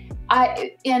entrepreneur.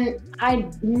 I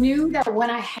knew that when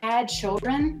I had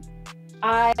children,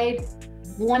 I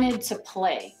wanted to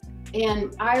play.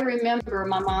 And I remember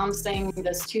my mom saying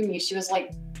this to me. She was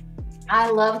like, I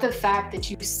love the fact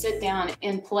that you sit down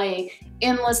and play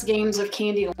endless games of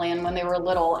Candyland when they were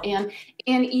little. And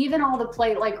even all the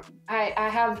play, like I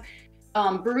have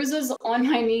bruises on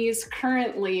my knees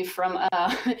currently from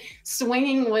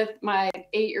swinging with my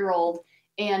 8-year-old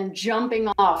and jumping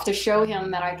off to show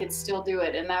him that I could still do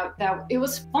it. And that it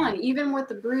was fun, even with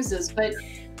the bruises. But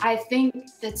I think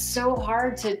that's so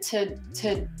hard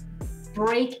to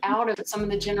break out of some of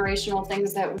the generational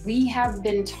things that we have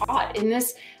been taught. And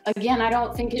this, again, I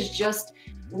don't think is just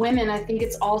women. I think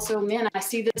it's also men. I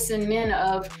see this in men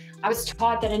of, I was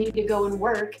taught that I need to go and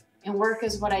work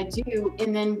is what I do.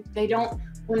 And then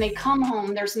when they come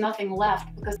home, there's nothing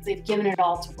left because they've given it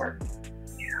all to work.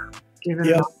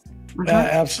 Yeah.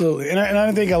 Absolutely. And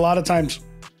I think a lot of times,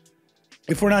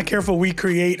 if we're not careful, we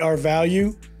create our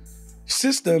value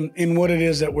system in what it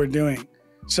is that we're doing.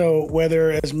 So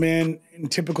whether as men in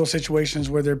typical situations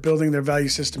where they're building their value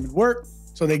system at work,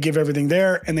 so they give everything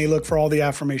there and they look for all the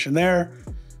affirmation there,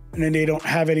 and then they don't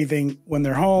have anything when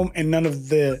they're home, and none of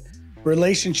the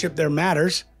relationship there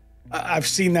matters. I've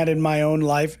seen that in my own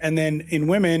life. And then in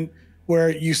women, where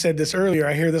you said this earlier,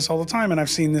 I hear this all the time, and I've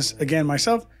seen this again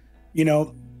myself,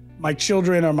 my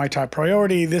children are my top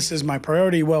priority. This is my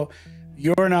priority. Well,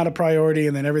 you're not a priority,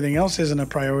 and then everything else isn't a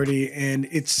priority. And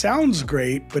it sounds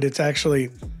great, but it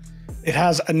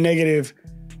has a negative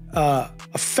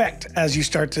effect as you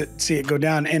start to see it go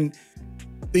down. And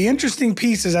the interesting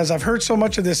piece is, as I've heard so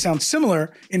much of this sound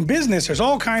similar, in business, there's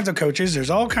all kinds of coaches,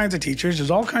 there's all kinds of teachers,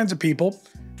 there's all kinds of people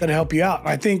that help you out.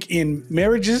 I think in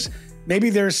marriages, maybe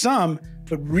there's some,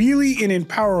 but really in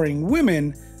empowering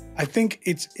women, I think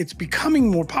it's becoming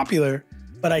more popular.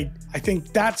 But I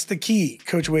think that's the key,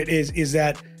 Coach Whit, is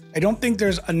that I don't think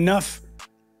there's enough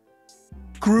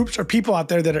groups or people out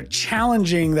there that are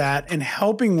challenging that and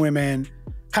helping women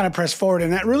kind of press forward.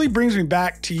 And that really brings me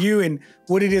back to you and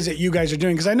what it is that you guys are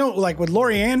doing. Because I know, like with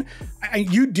Lorianne,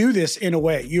 you do this in a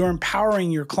way. You're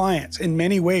empowering your clients in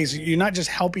many ways. You're not just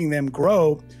helping them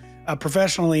grow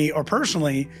professionally or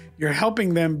personally. You're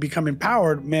helping them become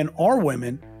empowered, men or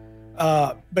women.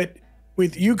 But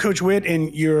with you, Coach Whit,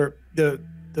 and the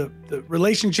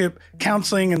relationship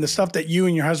counseling and the stuff that you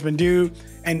and your husband do,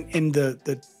 and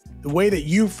the way that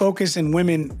you focus in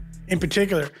women in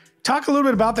particular, Talk a little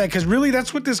bit about that, because really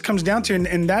that's what this comes down to,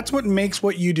 and that's what makes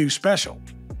what you do special.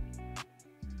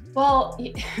 Well,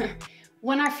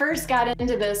 when I first got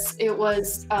into this, it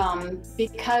was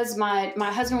because my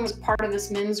husband was part of this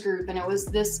men's group, and it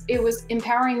was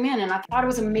empowering men, and I thought it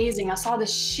was amazing. I saw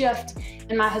this shift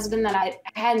in my husband that I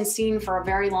hadn't seen for a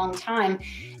very long time,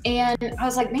 and I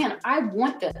was like, man, I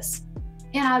want this.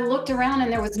 And I looked around,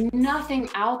 and there was nothing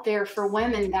out there for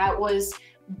women that was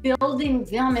building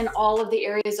them in all of the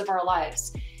areas of our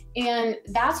lives. And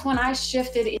that's when I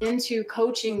shifted into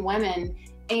coaching women.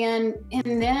 And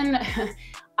then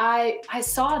I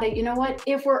saw that, you know what,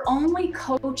 if we're only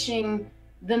coaching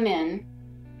the men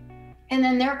and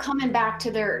then they're coming back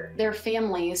to their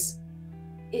families,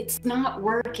 it's not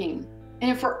working.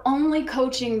 And if we're only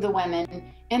coaching the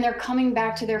women and they're coming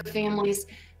back to their families,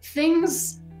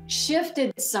 things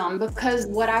shifted some, because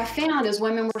what I found is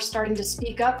women were starting to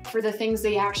speak up for the things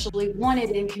they actually wanted,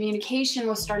 and communication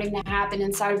was starting to happen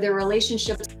inside of their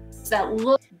relationships that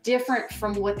looked different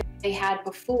from what they had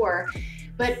before.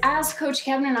 But as Coach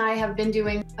Kevin and I have been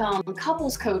doing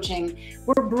couples coaching,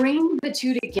 we're bringing the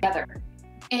two together.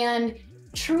 And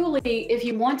truly, if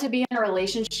you want to be in a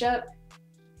relationship,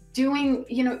 doing,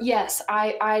 yes,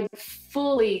 I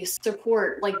fully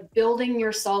support like building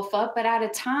yourself up, but at a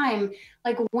time,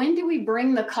 like when do we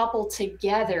bring the couple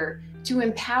together to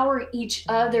empower each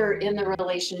other in the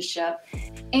relationship?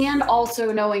 And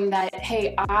also knowing that,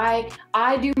 hey,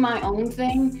 I do my own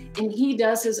thing and he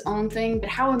does his own thing, but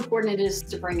how important it is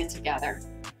to bring it together.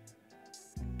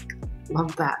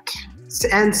 Love that.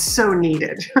 And so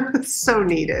needed. So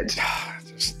needed.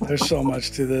 There's so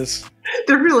much to this.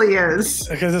 There really is.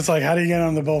 Because it's like, how do you get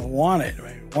them to both want it?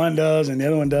 Right? One does and the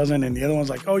other one doesn't. And the other one's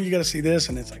like, oh, you got to see this.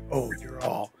 And it's like, oh, you're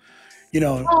all,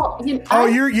 you're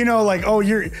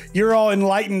all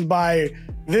enlightened by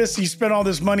this. You spent all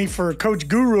this money for Coach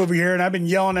Guru over here. And I've been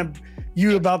yelling at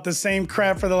you about the same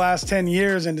crap for the last 10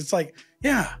 years. And it's like,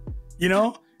 yeah,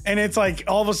 and it's like,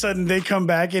 all of a sudden they come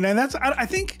back and that's, I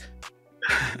think,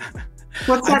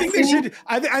 what's that? I think they should.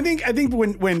 I think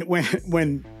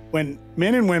when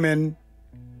men and women,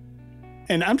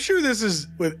 and I'm sure this is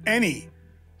with any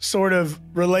sort of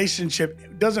relationship,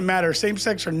 it doesn't matter, same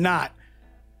sex or not.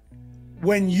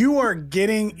 When you are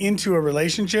getting into a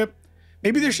relationship,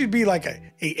 maybe there should be like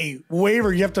a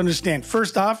waiver. You have to understand.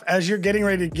 First off, as you're getting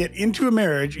ready to get into a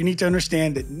marriage, you need to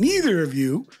understand that neither of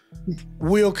you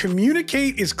will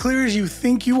communicate as clear as you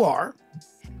think you are.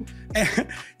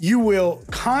 You will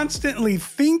constantly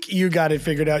think you got it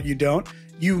figured out. You don't.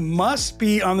 You must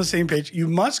be on the same page. You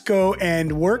must go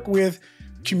and work with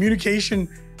communication,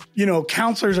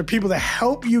 counselors or people that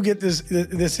help you get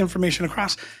this information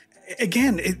across.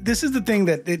 Again, this is the thing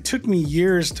that it took me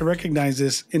years to recognize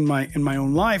this in my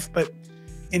own life, but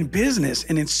in business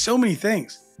and in so many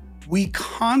things, we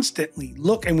constantly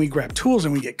look and we grab tools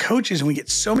and we get coaches and we get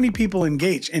so many people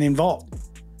engaged and involved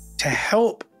to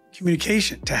help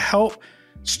communication, to help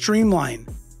streamline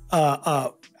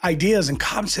ideas and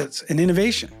concepts and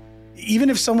innovation. Even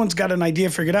if someone's got an idea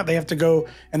figured out, they have to go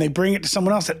and they bring it to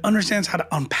someone else that understands how to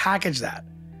unpackage that,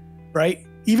 right?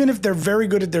 Even if they're very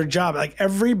good at their job, like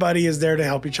everybody is there to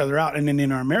help each other out. And then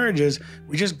in our marriages,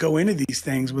 we just go into these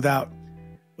things without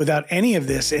any of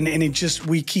this. And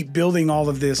we keep building all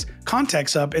of this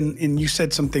context up. And you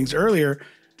said some things earlier,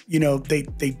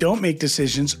 they don't make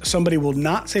decisions. Somebody will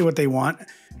not say what they want.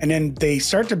 And then they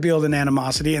start to build an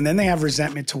animosity, and then they have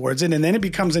resentment towards it. And then it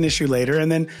becomes an issue later.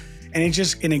 And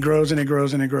it grows and it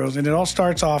grows and it grows. And it all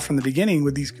starts off from the beginning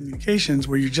with these communications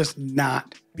where you're just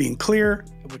not being clear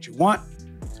of what you want,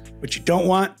 what you don't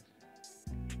want,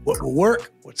 what will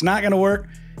work, what's not going to work.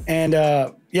 And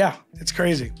it's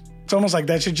crazy. It's almost like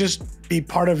that should just be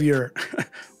part of your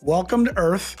welcome to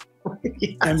Earth.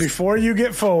 Yes. And before you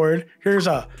get forward, here's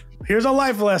a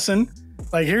life lesson.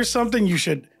 Like, here's something you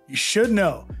should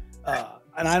know.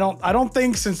 And I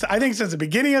think since the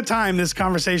beginning of time, this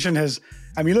conversation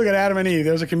look at Adam and Eve,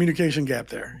 there's a communication gap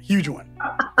there. Huge one,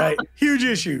 right? Huge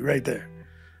issue right there.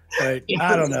 Right. Yes.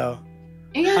 I don't know.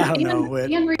 And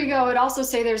Rigo, I would also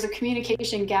say there's a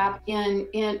communication gap in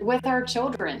with our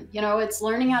children. It's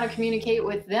learning how to communicate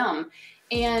with them,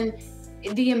 and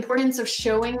the importance of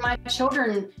showing my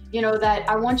children, that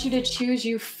I want you to choose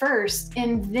you first,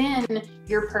 and then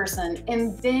your person,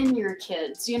 and then your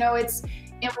kids.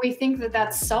 And we think that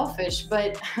that's selfish,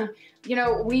 but you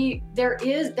know,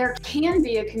 there can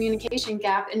be a communication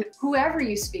gap in whoever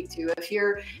you speak to. If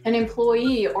you're an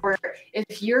employee or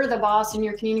if you're the boss and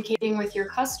you're communicating with your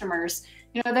customers,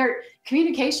 you know, their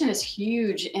communication is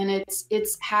huge, and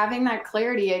it's having that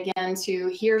clarity again to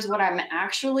here's what I'm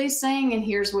actually saying and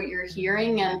here's what you're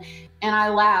hearing. And I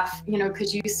laugh, you know,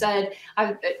 because you said,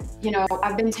 I've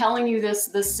been telling you this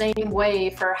the same way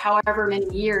for however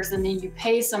many years, and then you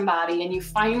pay somebody and you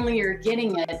finally are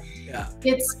getting it. Yeah.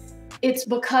 It's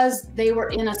because they were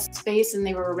in a space and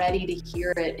they were ready to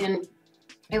hear it. And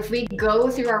if we go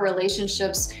through our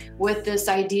relationships with this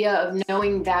idea of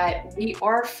knowing that we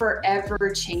are forever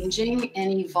changing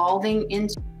and evolving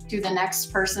into the next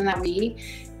person that we,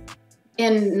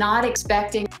 and not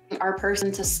expecting our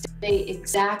person to stay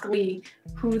exactly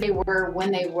who they were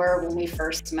when we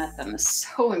first met them, is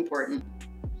so important.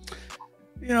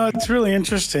 You know, it's really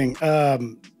interesting.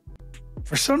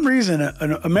 For some reason,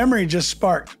 a memory just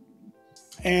sparked,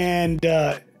 and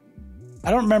I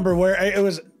don't remember where it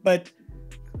was, but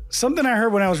something I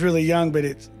heard when I was really young, but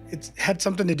it had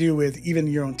something to do with even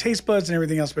your own taste buds and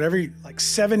everything else. But every like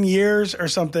 7 years or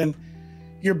something,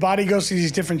 your body goes through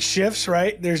these different shifts,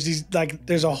 right?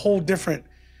 There's a whole different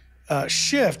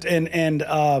shift, and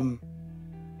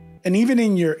even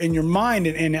in your mind.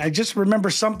 And I just remember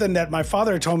something that my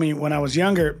father told me when I was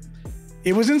younger.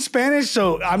 It was in Spanish,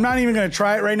 so I'm not even going to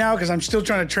try it right now because I'm still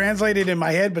trying to translate it in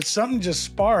my head. But something just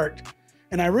sparked,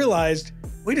 and I realized,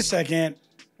 wait a second.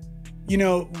 You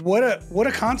know, what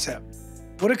a concept.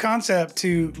 What a concept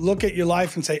to look at your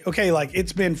life and say, okay, like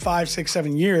it's been 5, 6,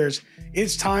 7 years.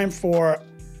 It's time for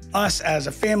us as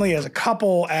a family, as a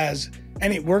couple,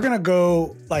 we're going to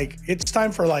go, like, it's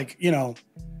time for, like, you know,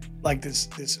 like this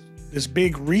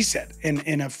big reset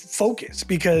and a focus,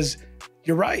 because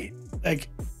you're right. Like,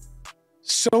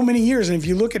 so many years. And if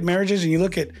you look at marriages and you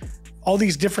look at all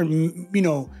these different, you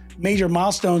know, major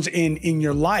milestones in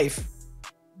your life,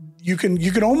 you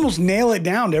can almost nail it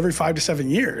down to every 5 to 7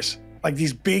 years, like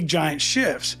these big giant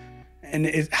shifts.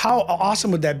 And how awesome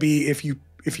would that be if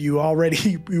you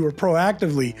already you were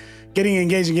proactively getting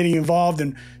engaged and getting involved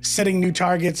and setting new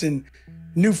targets and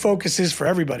new focuses for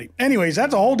everybody. Anyways,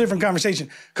 that's a whole different conversation.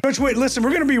 Coach Whit, listen, we're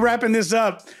going to be wrapping this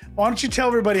up. Why don't you tell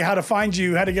everybody how to find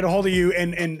you, how to get a hold of you,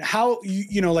 and how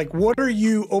you know, like, what are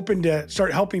you open to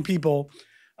start helping people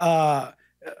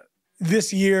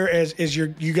this year as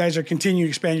you guys are continuing to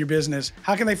expand your business?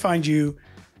 How can they find you,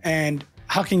 and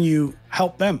how can you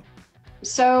help them?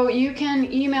 So you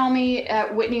can email me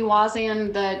at Whitney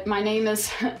Voisin. My name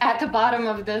is at the bottom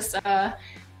of this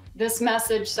this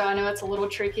message, so I know it's a little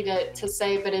tricky to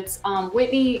say, but it's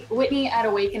Whitney at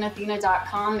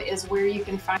awakenathena.com is where you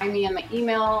can find me in my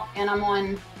email, and I'm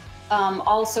on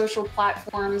all social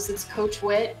platforms. It's Coach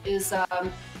Whit is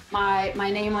my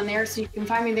name on there, so you can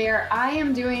find me there. I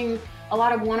am doing a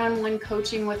lot of one-on-one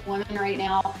coaching with women right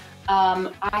now.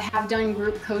 I have done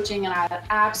group coaching, and I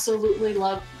absolutely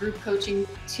love group coaching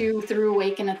too through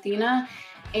Awaken Athena.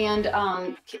 And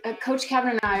Coach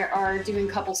Kevin and I are doing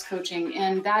couples coaching,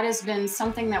 and that has been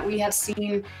something that we have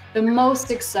seen the most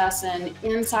success in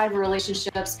inside of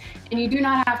relationships. And you do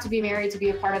not have to be married to be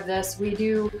a part of this. We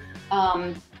do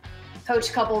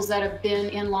coach couples that have been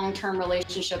in long-term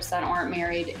relationships that aren't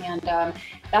married, and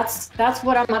that's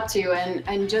what I'm up to,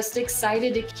 and just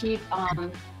excited to keep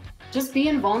just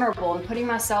being vulnerable and putting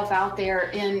myself out there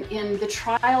in the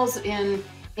trials, in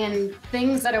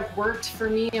things that have worked for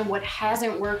me and what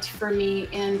hasn't worked for me,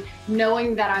 and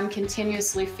knowing that I'm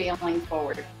continuously failing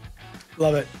forward.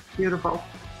 Love it. Beautiful.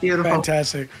 Beautiful.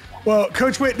 Fantastic. Well,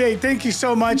 Coach Whitney, thank you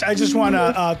so much. I just want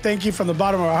to thank you from the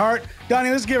bottom of our heart.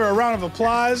 Donnie, let's give her a round of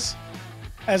applause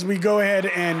as we go ahead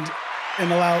and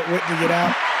allow Whit to get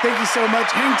out. Thank you so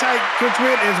much. Hang tight, Coach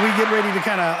Whit, as we get ready to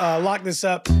kind of lock this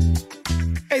up.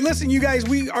 Hey, listen, you guys,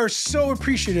 we are so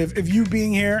appreciative of you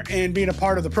being here and being a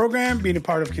part of the program, being a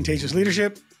part of Contagious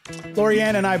Leadership.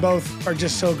 Lorianne and I both are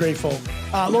just so grateful.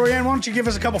 Lorianne, why don't you give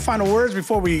us a couple final words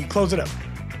before we close it up?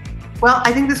 Well,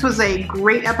 I think this was a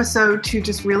great episode to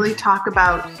just really talk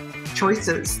about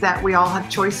choices, that we all have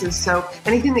choices. So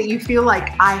anything that you feel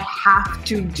like I have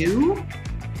to do,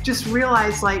 just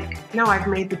realize, like, no, I've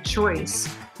made the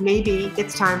choice. Maybe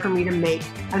it's time for me to make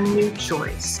a new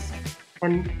choice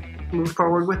and move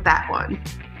forward with that one.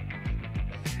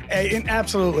 Hey,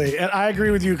 absolutely. And I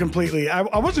agree with you completely.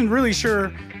 I wasn't really sure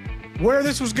where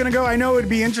this was going to go. I know it'd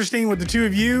be interesting with the two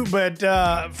of you, but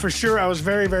for sure, I was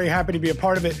very, very happy to be a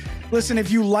part of it. Listen,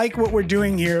 if you like what we're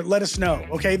doing here, let us know,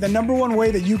 okay? The number one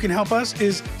way that you can help us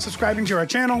is subscribing to our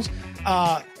channels,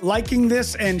 liking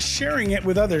this and sharing it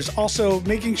with others. Also,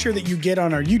 making sure that you get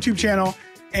on our YouTube channel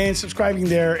and subscribing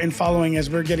there and following as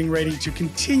we're getting ready to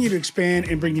continue to expand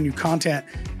and bring you new content.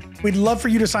 We'd love for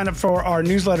you to sign up for our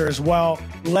newsletter as well.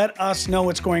 Let us know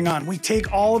what's going on. We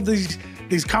take all of these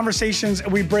conversations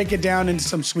and we break it down into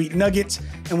some sweet nuggets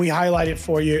and we highlight it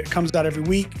for you. It comes out every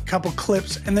week, a couple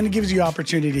clips, and then it gives you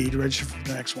opportunity to register for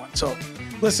the next one. So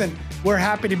listen, we're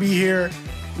happy to be here.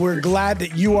 We're glad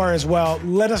that you are as well.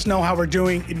 Let us know how we're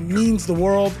doing. It means the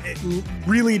world. It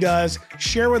really does.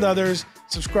 Share with others,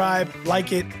 subscribe,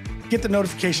 like it, get the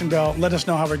notification bell. Let us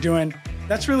know how we're doing.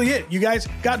 That's really it. You guys,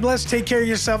 God bless, take care of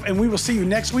yourself, and we will see you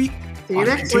next week on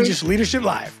Contagious Leadership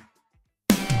Live.